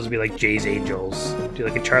females, it'd be like Jay's Angels. Do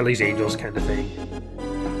like a Charlie's Angels kind of thing.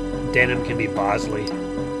 Denim can be Bosley.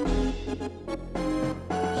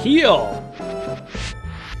 Heal!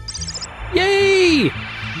 Yay!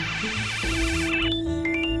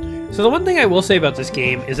 So the one thing I will say about this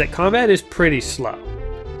game is that combat is pretty slow.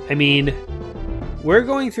 I mean, we're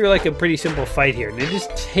going through like a pretty simple fight here, and it is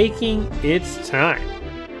taking its time.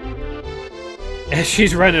 As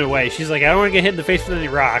she's running away, she's like, I don't want to get hit in the face with any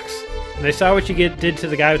rocks. And I saw what you did to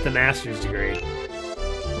the guy with the master's degree.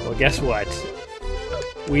 Well, guess what?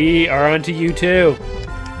 We are onto you too.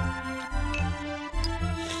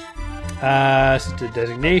 It's a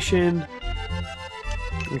designation.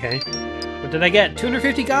 Okay. What did I get?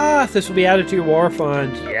 250 goth! This will be added to your war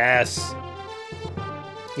fund. Yes.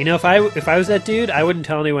 You know, if I was that dude, I wouldn't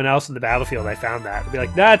tell anyone else in the battlefield I found that. I'd be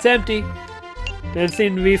like, nah, it's empty. Doesn't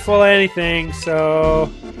seem to be full of anything,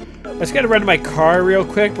 so I just gotta run to my car real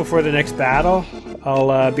quick before the next battle.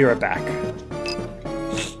 I'll be right back.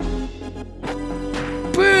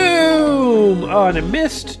 Boom! Oh, and I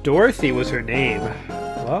missed. Dorothy was her name.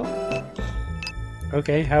 Well,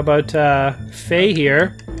 okay, how about Faye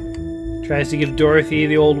here? Tries to give Dorothy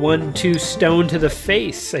the old 1-2 stone to the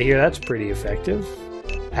face. I hear that's pretty effective.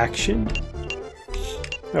 Action.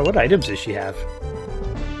 Oh, what items does she have?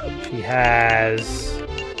 She has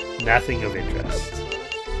nothing of interest.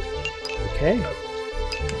 Okay.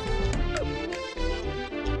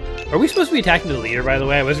 Are we supposed to be attacking the leader, by the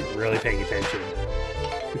way? I wasn't really paying attention.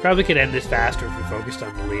 We probably could end this faster if we focused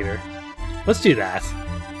on the leader. Let's do that.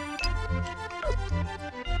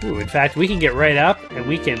 Ooh, in fact, we can get right up and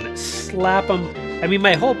we can slap him. I mean,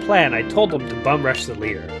 my whole plan, I told them to bum rush the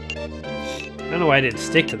leader. I don't know why I didn't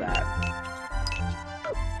stick to that.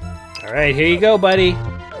 Alright, here you go, buddy.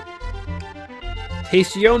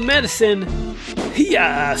 Taste your own medicine.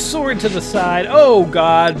 Yeah, sword to the side. Oh,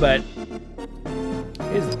 God, but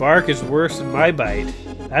his bark is worse than my bite.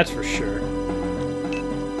 That's for sure.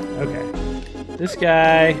 Okay. This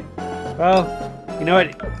guy, well, you know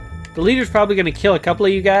what? The leader's probably going to kill a couple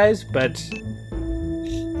of you guys, but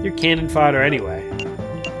you're cannon fodder anyway.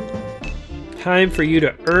 Time for you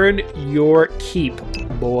to earn your keep,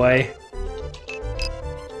 boy.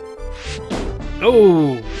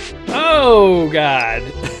 Oh! Oh, God!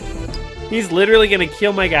 He's literally going to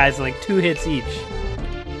kill my guys in like 2 hits each.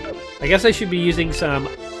 I guess I should be using some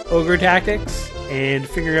Ogre tactics and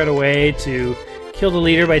figuring out a way to kill the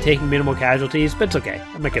leader by taking minimal casualties, but it's okay.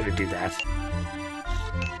 I'm not going to do that.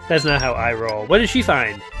 That's not how I roll. What did she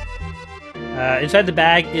find? Inside the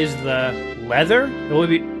bag is the leather? What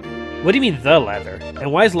do you mean, the leather?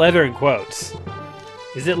 And why is leather in quotes?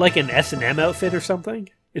 Is it like an S&M outfit or something?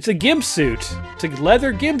 It's a gimp suit. It's a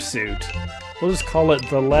leather gimp suit. We'll just call it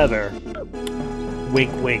the leather.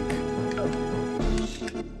 Wink, wink.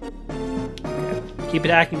 Okay. Keep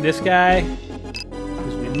attacking this guy.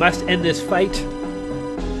 Because we must end this fight.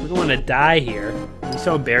 We don't want to die here. It's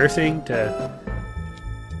so embarrassing to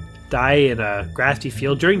die in a grassy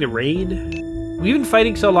field during the rain. We've been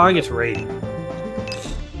fighting so long it's raining.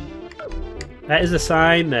 That is a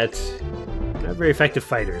sign that we're not very effective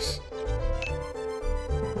fighters.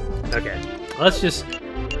 Okay, let's just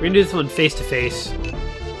We're gonna do this one face to face.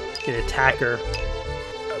 Gonna attack her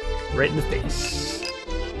right in the face.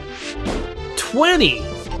 20!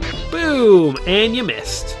 Boom! And you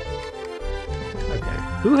missed. Okay.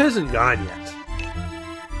 Who hasn't gone yet?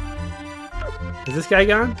 Is this guy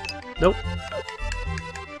gone? Nope.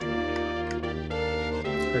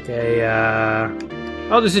 Okay,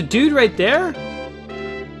 oh, there's a dude right there?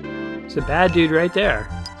 There's a bad dude right there.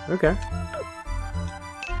 Okay.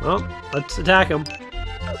 Well, let's attack him.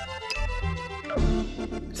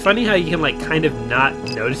 It's funny how you can, like, kind of not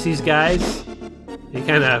notice these guys. They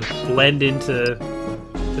kind of blend into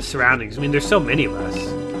the surroundings. I mean, there's so many of us.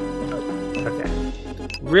 Okay.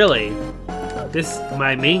 Really,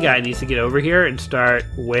 my main guy needs to get over here and start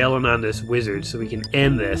wailing on this wizard so we can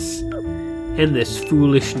end this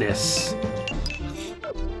foolishness.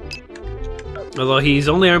 Although he's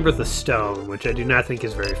only armed with a stone, which I do not think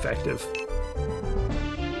is very effective.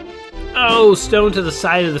 Oh, stone to the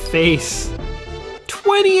side of the face.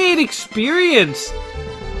 28 experience!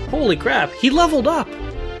 Holy crap, he leveled up!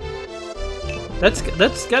 That's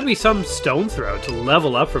gotta be some stone throw to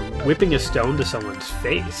level up from whipping a stone to someone's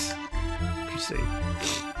face. Interesting.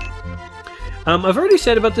 I've already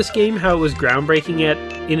said about this game how it was groundbreaking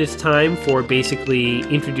in its time for basically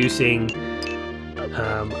introducing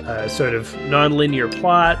sort of non-linear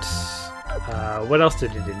plots. What else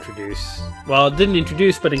did it introduce? Well, it didn't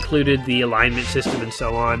introduce, but included the alignment system and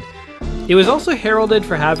so on. It was also heralded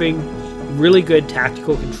for having really good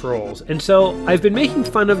tactical controls. And so I've been making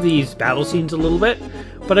fun of these battle scenes a little bit,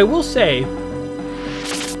 but I will say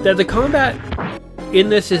that the combat in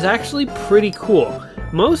this is actually pretty cool.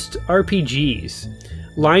 Most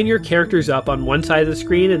RPGs line your characters up on one side of the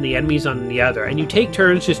screen and the enemies on the other, and you take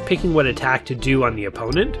turns just picking what attack to do on the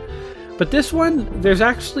opponent. But this one, there's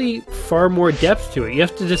actually far more depth to it. You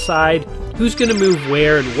have to decide who's going to move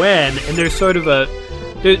where and when, and there's sort of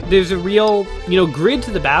there's a real, grid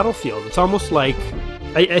to the battlefield. It's almost like,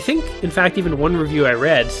 I think, in fact, even one review I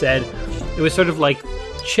read said it was sort of like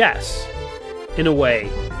chess, in a way,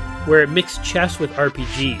 where it mixed chess with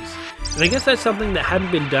RPGs. And I guess that's something that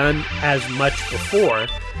hadn't been done as much before,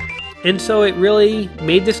 and so it really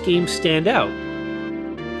made this game stand out.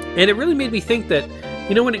 And it really made me think that,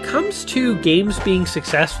 when it comes to games being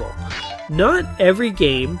successful, not every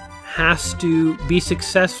game has to be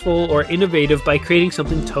successful or innovative by creating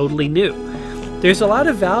something totally new. There's a lot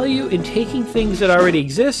of value in taking things that already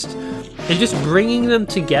exist and just bringing them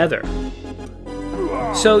together.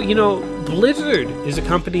 So, Blizzard is a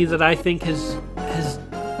company that I think has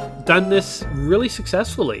done this really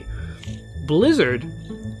successfully. Blizzard,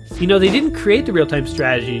 they didn't create the real-time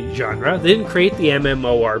strategy genre. They didn't create the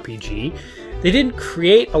MMORPG. They didn't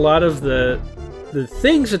create a lot of the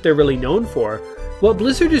things that they're really known for. What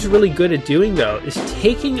Blizzard is really good at doing, though, is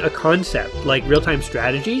taking a concept like real-time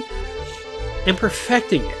strategy and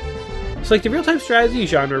perfecting it. So, like, the real-time strategy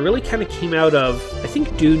genre really kind of came out of, I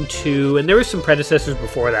think, Dune 2, and there were some predecessors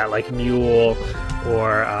before that, like Mule,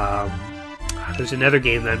 or there's another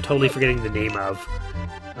game that I'm totally forgetting the name of.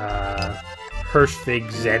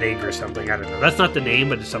 Hirschfig Zedig or something, I don't know. That's not the name,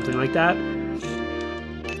 but it's something like that.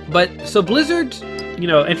 But, so Blizzard,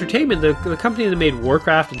 Entertainment, the company that made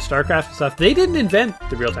Warcraft and Starcraft and stuff, they didn't invent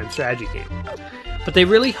the real-time strategy game. But they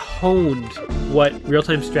really honed what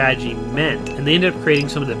real-time strategy meant, and they ended up creating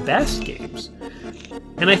some of the best games.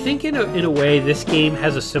 And I think in a way, this game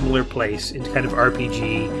has a similar place in kind of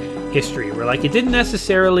RPG history, where, like, it didn't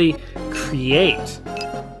necessarily create...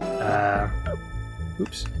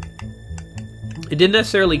 It didn't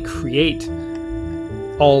necessarily create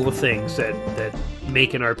all the things that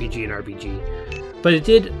make an RPG an RPG, but it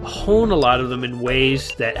did hone a lot of them in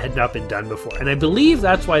ways that had not been done before. And I believe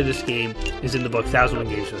that's why this game is in the book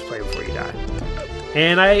 1001 Games Must Play Before You Die.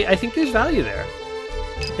 And I think there's value there.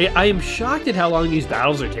 I am shocked at how long these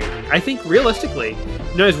battles are taking. I think realistically,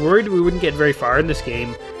 I was worried we wouldn't get very far in this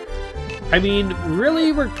game. I mean,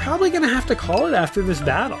 really, we're probably going to have to call it after this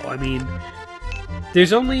battle. I mean,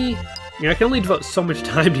 there's only... I can only devote so much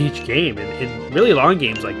time to each game, and in really long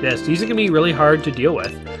games like this, these are going to be really hard to deal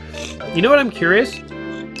with. You know what, I'm curious?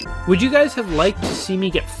 Would you guys have liked to see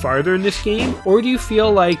me get farther in this game, or do you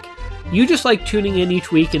feel like you just like tuning in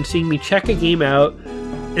each week and seeing me check a game out,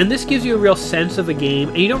 and this gives you a real sense of a game,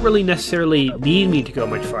 and you don't really necessarily need me to go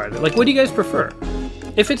much farther? Like, what do you guys prefer?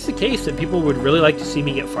 If it's the case that people would really like to see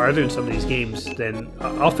me get farther in some of these games, then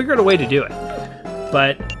I'll figure out a way to do it.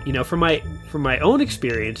 But, from my own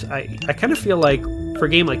experience, I kind of feel like for a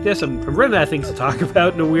game like this, I'm running out of things to talk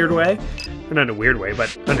about in a weird way. Or not in a weird way,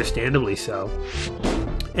 but understandably so.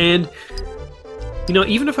 And,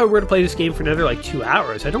 even if I were to play this game for another, 2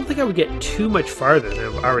 hours, I don't think I would get too much farther than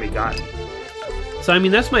I've already gotten. So I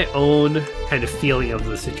mean, that's my own kind of feeling of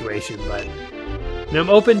the situation, but I'm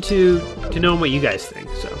open to knowing what you guys think.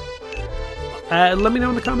 So let me know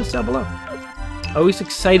in the comments down below. Always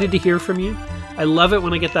excited to hear from you. I love it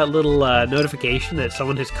when I get that little notification that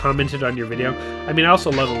someone has commented on your video. I mean, I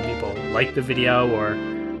also love it when people like the video, or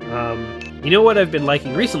you know what I've been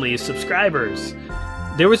liking recently is subscribers.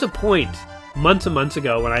 There was a point months and months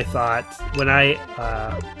ago when I thought, when I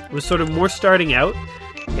was sort of more starting out,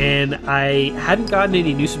 and I hadn't gotten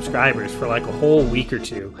any new subscribers for like a whole week or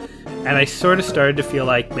two, and I sort of started to feel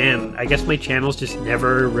like, man, I guess my channel's just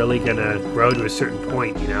never really gonna grow to a certain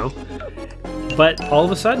point, you know? But all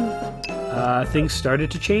of a sudden, things started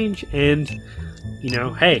to change, and, you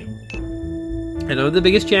know, hey, I know the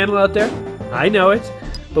biggest channel out there, I know it,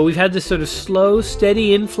 but we've had this sort of slow,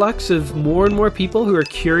 steady influx of more and more people who are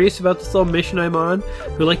curious about this little mission I'm on,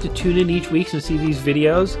 who like to tune in each week and see these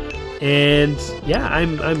videos. And yeah,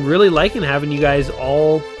 I'm really liking having you guys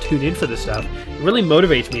all tune in for this stuff. It really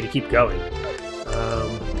motivates me to keep going.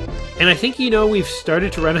 And I think, you know, we've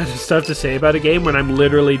started to run out of stuff to say about a game when I'm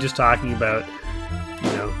literally just talking about, you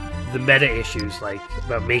know, the meta issues, like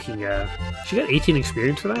about making a... She got 18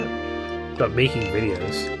 experience for that? About making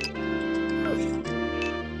videos.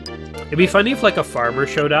 It'd be funny if like a farmer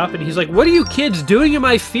showed up and he's like, "What are you kids doing in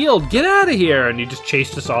my field? Get out of here!" And he just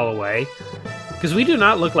chased us all away. Because we do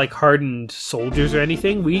not look like hardened soldiers or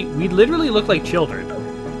anything. We literally look like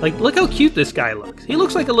children. Like, look how cute this guy looks. He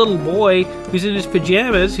looks like a little boy who's in his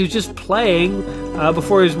pajamas, who's just playing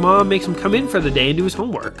before his mom makes him come in for the day and do his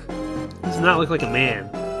homework. He does not look like a man.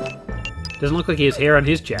 Doesn't look like he has hair on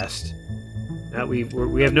his chest.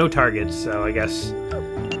 We have no targets, so I guess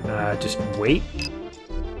just wait.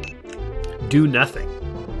 Do nothing.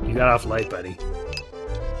 You got off light, buddy.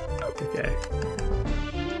 Okay.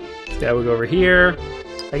 This guy will go over here.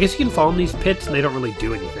 I guess you can fall in these pits and they don't really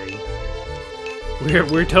do anything.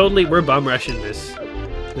 We're bum rushing this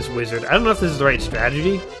wizard. I don't know if this is the right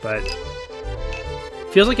strategy, but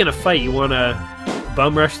feels like in a fight you want to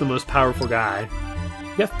bum rush the most powerful guy.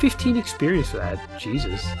 You got 15 experience for that.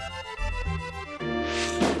 Jesus.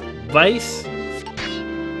 Vice.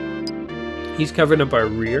 He's covering up our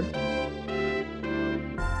rear.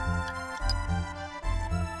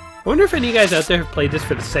 I wonder if any of you guys out there have played this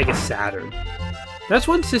for the Sega Saturn. That's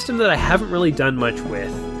one system that I haven't really done much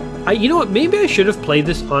with. You know what, maybe I should have played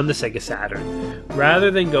this on the Sega Saturn,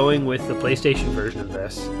 rather than going with the PlayStation version of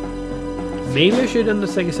this. Maybe I should have done the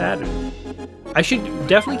Sega Saturn. I should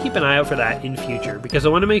definitely keep an eye out for that in future, because I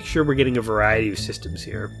want to make sure we're getting a variety of systems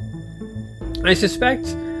here. I suspect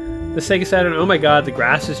the Sega Saturn, oh my god, the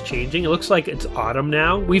grass is changing. It looks like it's autumn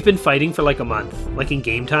now. We've been fighting for like a month, like in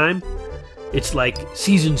game time. It's like,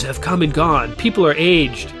 seasons have come and gone, people are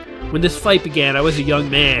aged. When this fight began, I was a young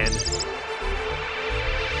man.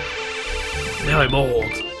 Now I'm old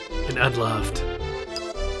and unloved.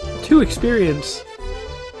 2 experience.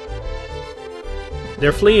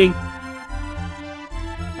 They're fleeing.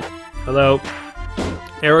 Hello.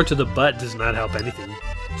 Arrow to the butt does not help anything.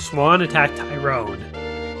 Swan attacked Tyrone.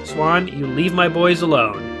 Swan, you leave my boys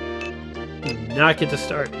alone. You do not get to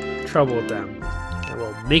start trouble with them. It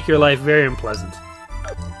will make your life very unpleasant.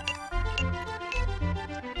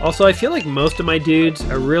 Also, I feel like most of my dudes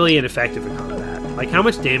are really ineffective in combat. Like, how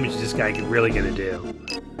much damage is this guy really gonna do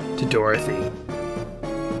to Dorothy?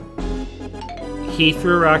 He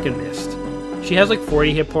threw a rock and missed. She has like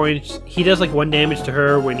 40 hit points. He does like 1 damage to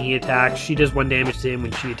her when he attacks. She does 1 damage to him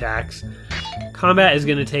when she attacks. Combat is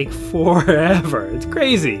gonna take forever. It's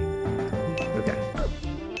crazy. Okay.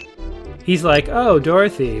 He's like, oh,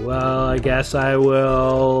 Dorothy, well, I guess I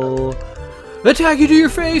will attack you to your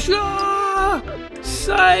face. Ah!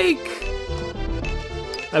 Psych!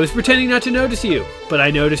 I was pretending not to notice you, but I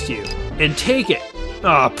noticed you. And take it!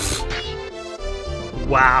 Oh, pfft.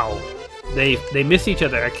 Wow. They miss each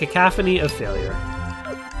other. A cacophony of failure.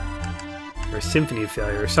 Or a symphony of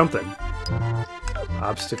failure, or something.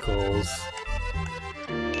 Obstacles.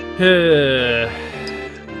 We're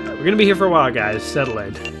gonna be here for a while, guys. Settle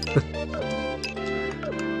in.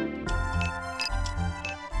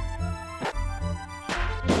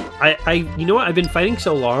 You know what? I've been fighting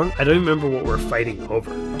so long, I don't even remember what we're fighting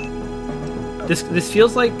over. This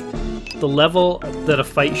feels like the level that a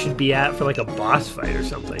fight should be at for like a boss fight or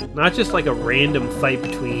something. Not just like a random fight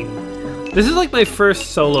between... This is like my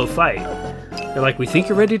first solo fight. They're like, we think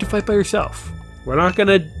you're ready to fight by yourself. We're not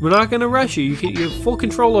gonna rush you. You have full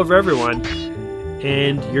control over everyone,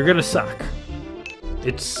 and you're gonna suck.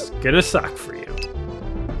 It's gonna suck for you.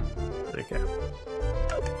 Okay.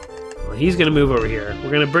 Well, he's gonna move over here.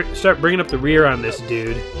 We're gonna start bringing up the rear on this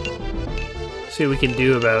dude. See what we can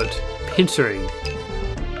do about pincering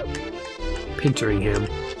pincering him.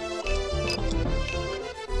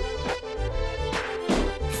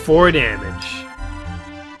 4 damage.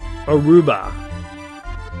 Aruba.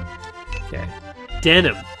 Okay.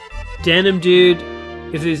 Denim. Denim, dude,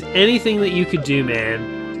 if there's anything that you could do,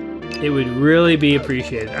 man, it would really be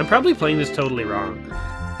appreciated. I'm probably playing this totally wrong.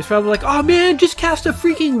 It's probably like, oh man, just cast a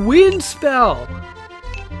freaking wind spell!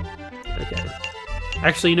 Okay.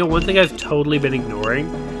 Actually, you know, one thing I've totally been ignoring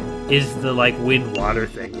is the, like, wind-water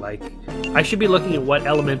thing. Like, I should be looking at what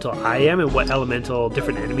elemental I am and what elemental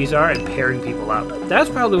different enemies are and pairing people up. That's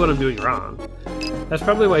probably what I'm doing wrong. That's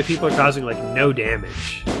probably why people are causing, like, no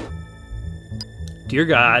damage. Dear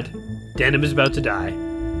God, Denim is about to die.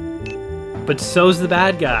 But so's the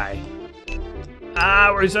bad guy.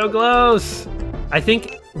 Ah, we're so close! I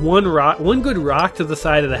think one good rock to the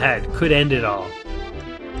side of the head could end it all.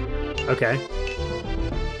 Okay.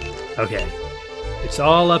 Okay. It's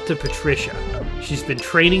all up to Patricia. She's been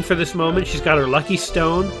training for this moment. She's got her lucky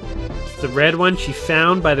stone. It's the red one she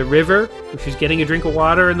found by the river when she was getting a drink of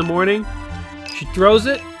water in the morning. She throws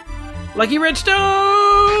it. Lucky red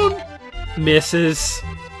stone! Misses.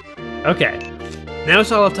 Okay. Now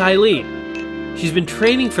it's all up to Eileen. She's been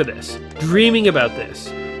training for this, dreaming about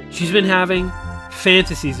this. She's been having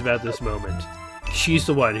fantasies about this moment. She's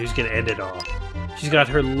the one who's going to end it all. She's got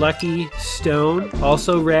her lucky stone,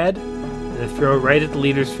 also red, and throw it right at the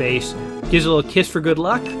leader's face. Gives a little kiss for good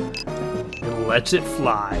luck, and lets it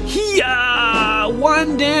fly. Hee-yah!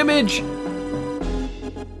 1 damage!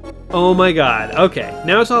 Oh my god. Okay,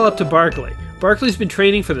 now it's all up to Barkley. Barkley's been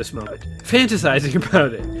training for this moment, fantasizing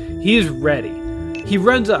about it. He is ready. He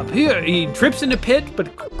runs up. He trips in a pit,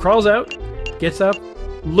 but crawls out, gets up,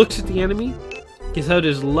 looks at the enemy, gets out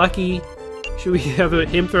his lucky... Should we have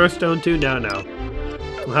him throw a stone too? No, no.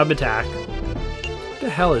 We'll have him attack. What the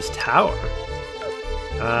hell is tower?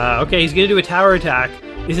 Okay, he's going to do a tower attack.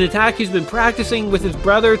 It's an attack he's been practicing with his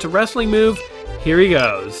brother. It's a wrestling move. Here he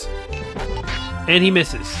goes. And he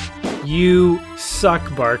misses. You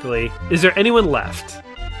suck, Barkley. Is there anyone left?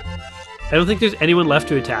 I don't think there's anyone left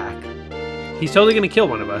to attack. He's totally going to kill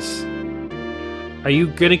one of us. Are you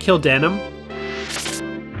going to kill Denim?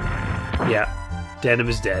 Yeah, Denim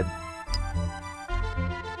is dead.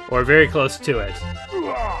 Or very close to it.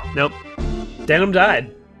 Nope. Denim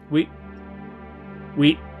died. We...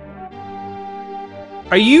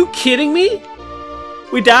 Are you kidding me?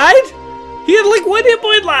 We died? He had like 1 hit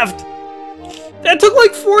point left! That took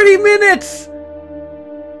like 40 minutes!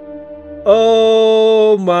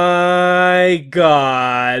 Oh my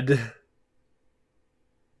god.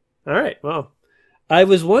 Alright, well. I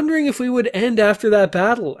was wondering if we would end after that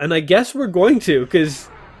battle, and I guess we're going to, because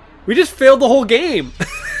we just failed the whole game.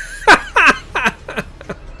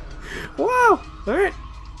 Wow, alright.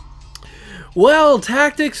 Well,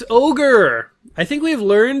 Tactics Ogre. I think we've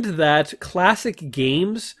learned that classic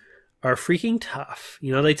games are freaking tough.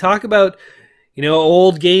 You know, they talk about, you know,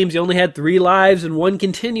 old games, you only had 3 lives and 1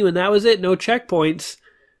 continue, and that was it, no checkpoints.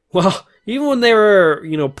 Well, even when they were,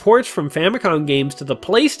 you know, ports from Famicom games to the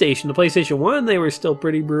PlayStation 1, they were still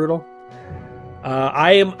pretty brutal.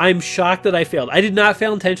 I'm shocked that I failed. I did not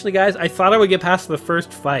fail intentionally, guys. I thought I would get past the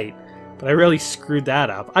first fight, but I really screwed that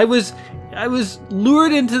up. I was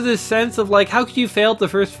lured into this sense of like, how could you fail at the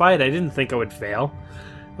first fight? I didn't think I would fail.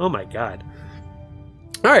 Oh my god.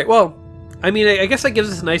 Alright, well, I mean, I guess that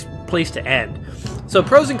gives us a nice place to end. So,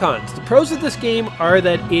 pros and cons. The pros of this game are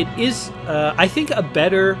that it is, I think, a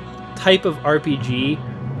better type of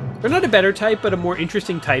RPG. Or not a better type, but a more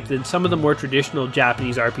interesting type than some of the more traditional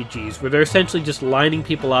Japanese RPGs, where they're essentially just lining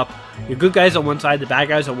people up. Your good guys on one side, the bad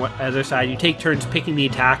guys on the other side. You take turns picking the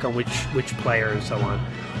attack on which player and so on.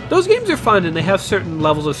 Those games are fun, and they have certain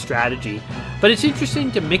levels of strategy, but it's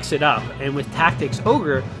interesting to mix it up, and with Tactics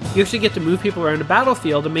Ogre, you actually get to move people around the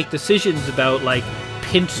battlefield and make decisions about, like,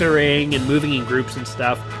 pincering and moving in groups and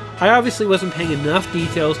stuff. I obviously wasn't paying enough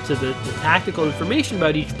details to the tactical information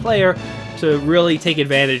about each player to really take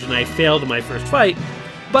advantage, and I failed in my first fight,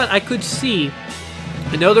 but I could see,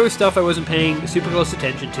 I know there was stuff I wasn't paying super close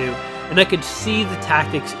attention to, and I could see the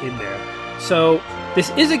tactics in there. So, this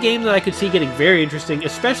is a game that I could see getting very interesting,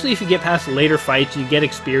 especially if you get past later fights and you get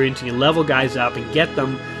experience and you level guys up and get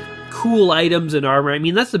them cool items and armor. I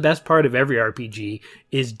mean, that's the best part of every RPG,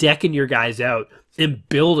 is decking your guys out and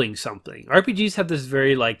building something. RPGs have this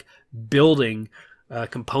very, like, building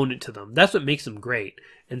component to them. That's what makes them great.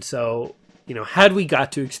 And so, you know, had we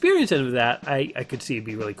got to experience any of that, I could see it'd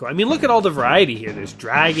be really cool. I mean, look at all the variety here. There's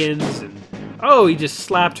dragons and, oh, he just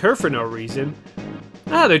slapped her for no reason.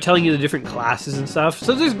 Ah, they're telling you the different classes and stuff.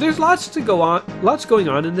 So there's lots going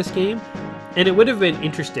on in this game, and it would have been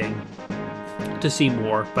interesting to see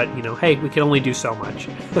more. But you know, hey, we can only do so much.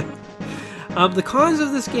 The cons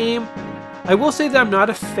of this game, I will say that I'm not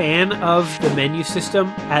a fan of the menu system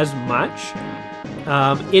as much.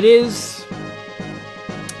 It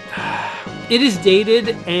is dated,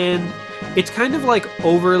 and it's kind of like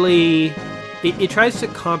overly... It tries to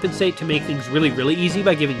compensate to make things really, really easy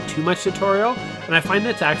by giving too much tutorial, and I find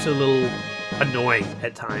that's actually a little annoying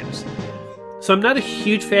at times. So I'm not a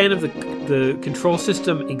huge fan of the control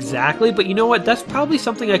system exactly, but you know what? That's probably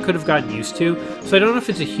something I could have gotten used to, so I don't know if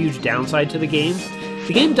it's a huge downside to the game.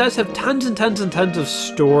 The game does have tons and tons and tons of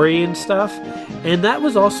story and stuff, and that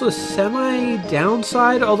was also a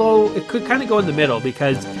semi-downside, although it could kind of go in the middle,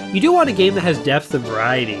 because you do want a game that has depth and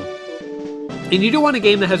variety. And you do want a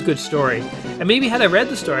game that has good story. And maybe had I read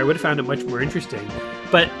the story, I would have found it much more interesting.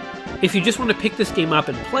 But if you just want to pick this game up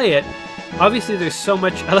and play it, obviously there's so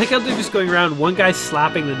much... I like how they're just going around, one guy's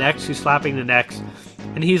slapping the next, who's slapping the next,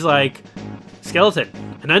 and he's like, skeleton,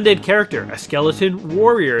 an undead character, a skeleton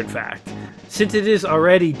warrior, in fact. Since it is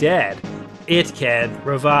already dead, it can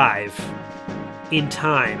revive in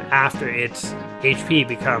time after its HP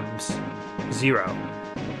becomes 0.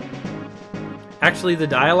 Actually, the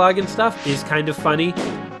dialogue and stuff is kind of funny,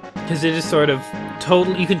 because it is sort of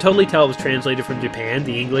total. You can totally tell it was translated from Japan.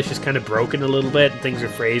 The English is kind of broken a little bit, and things are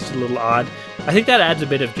phrased a little odd. I think that adds a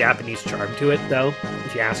bit of Japanese charm to it, though,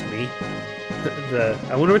 if you ask me.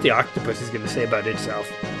 I wonder what the octopus is going to say about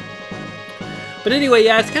itself. But anyway,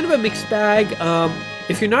 yeah, it's kind of a mixed bag.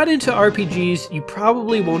 If you're not into RPGs, you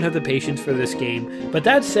probably won't have the patience for this game. But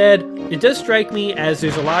that said, it does strike me as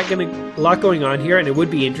there's a lot going on here, and it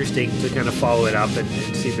would be interesting to kind of follow it up and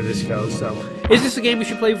see where this goes. So, is this a game you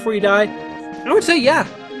should play before you die? I would say yeah.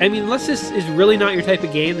 I mean, unless this is really not your type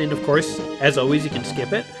of game, then of course, as always, you can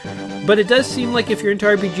skip it. But it does seem like if you're into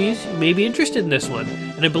RPGs, you may be interested in this one.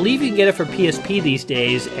 And I believe you can get it for PSP these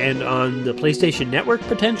days, and on the PlayStation Network,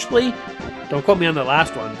 potentially. Don't quote me on the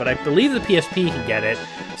last one, but I believe the PSP can get it.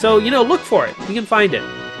 So, you know, look for it. You can find it.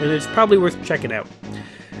 And it's probably worth checking out.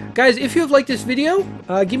 Guys, if you have liked this video,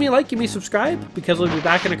 give me a like, give me a subscribe, because we'll be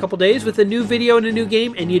back in a couple days with a new video and a new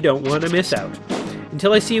game, and you don't want to miss out.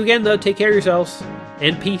 Until I see you again, though, take care of yourselves,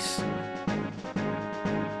 and peace.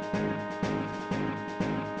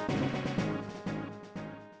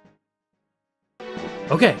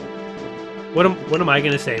 Okay. What am I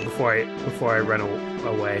gonna say before I run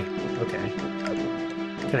away? Okay.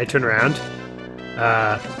 Can I turn around?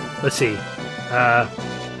 Let's see.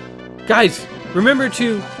 Guys, remember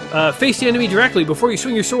to face the enemy directly before you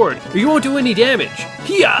swing your sword, or you won't do any damage.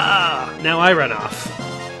 Hiya! Now I run off.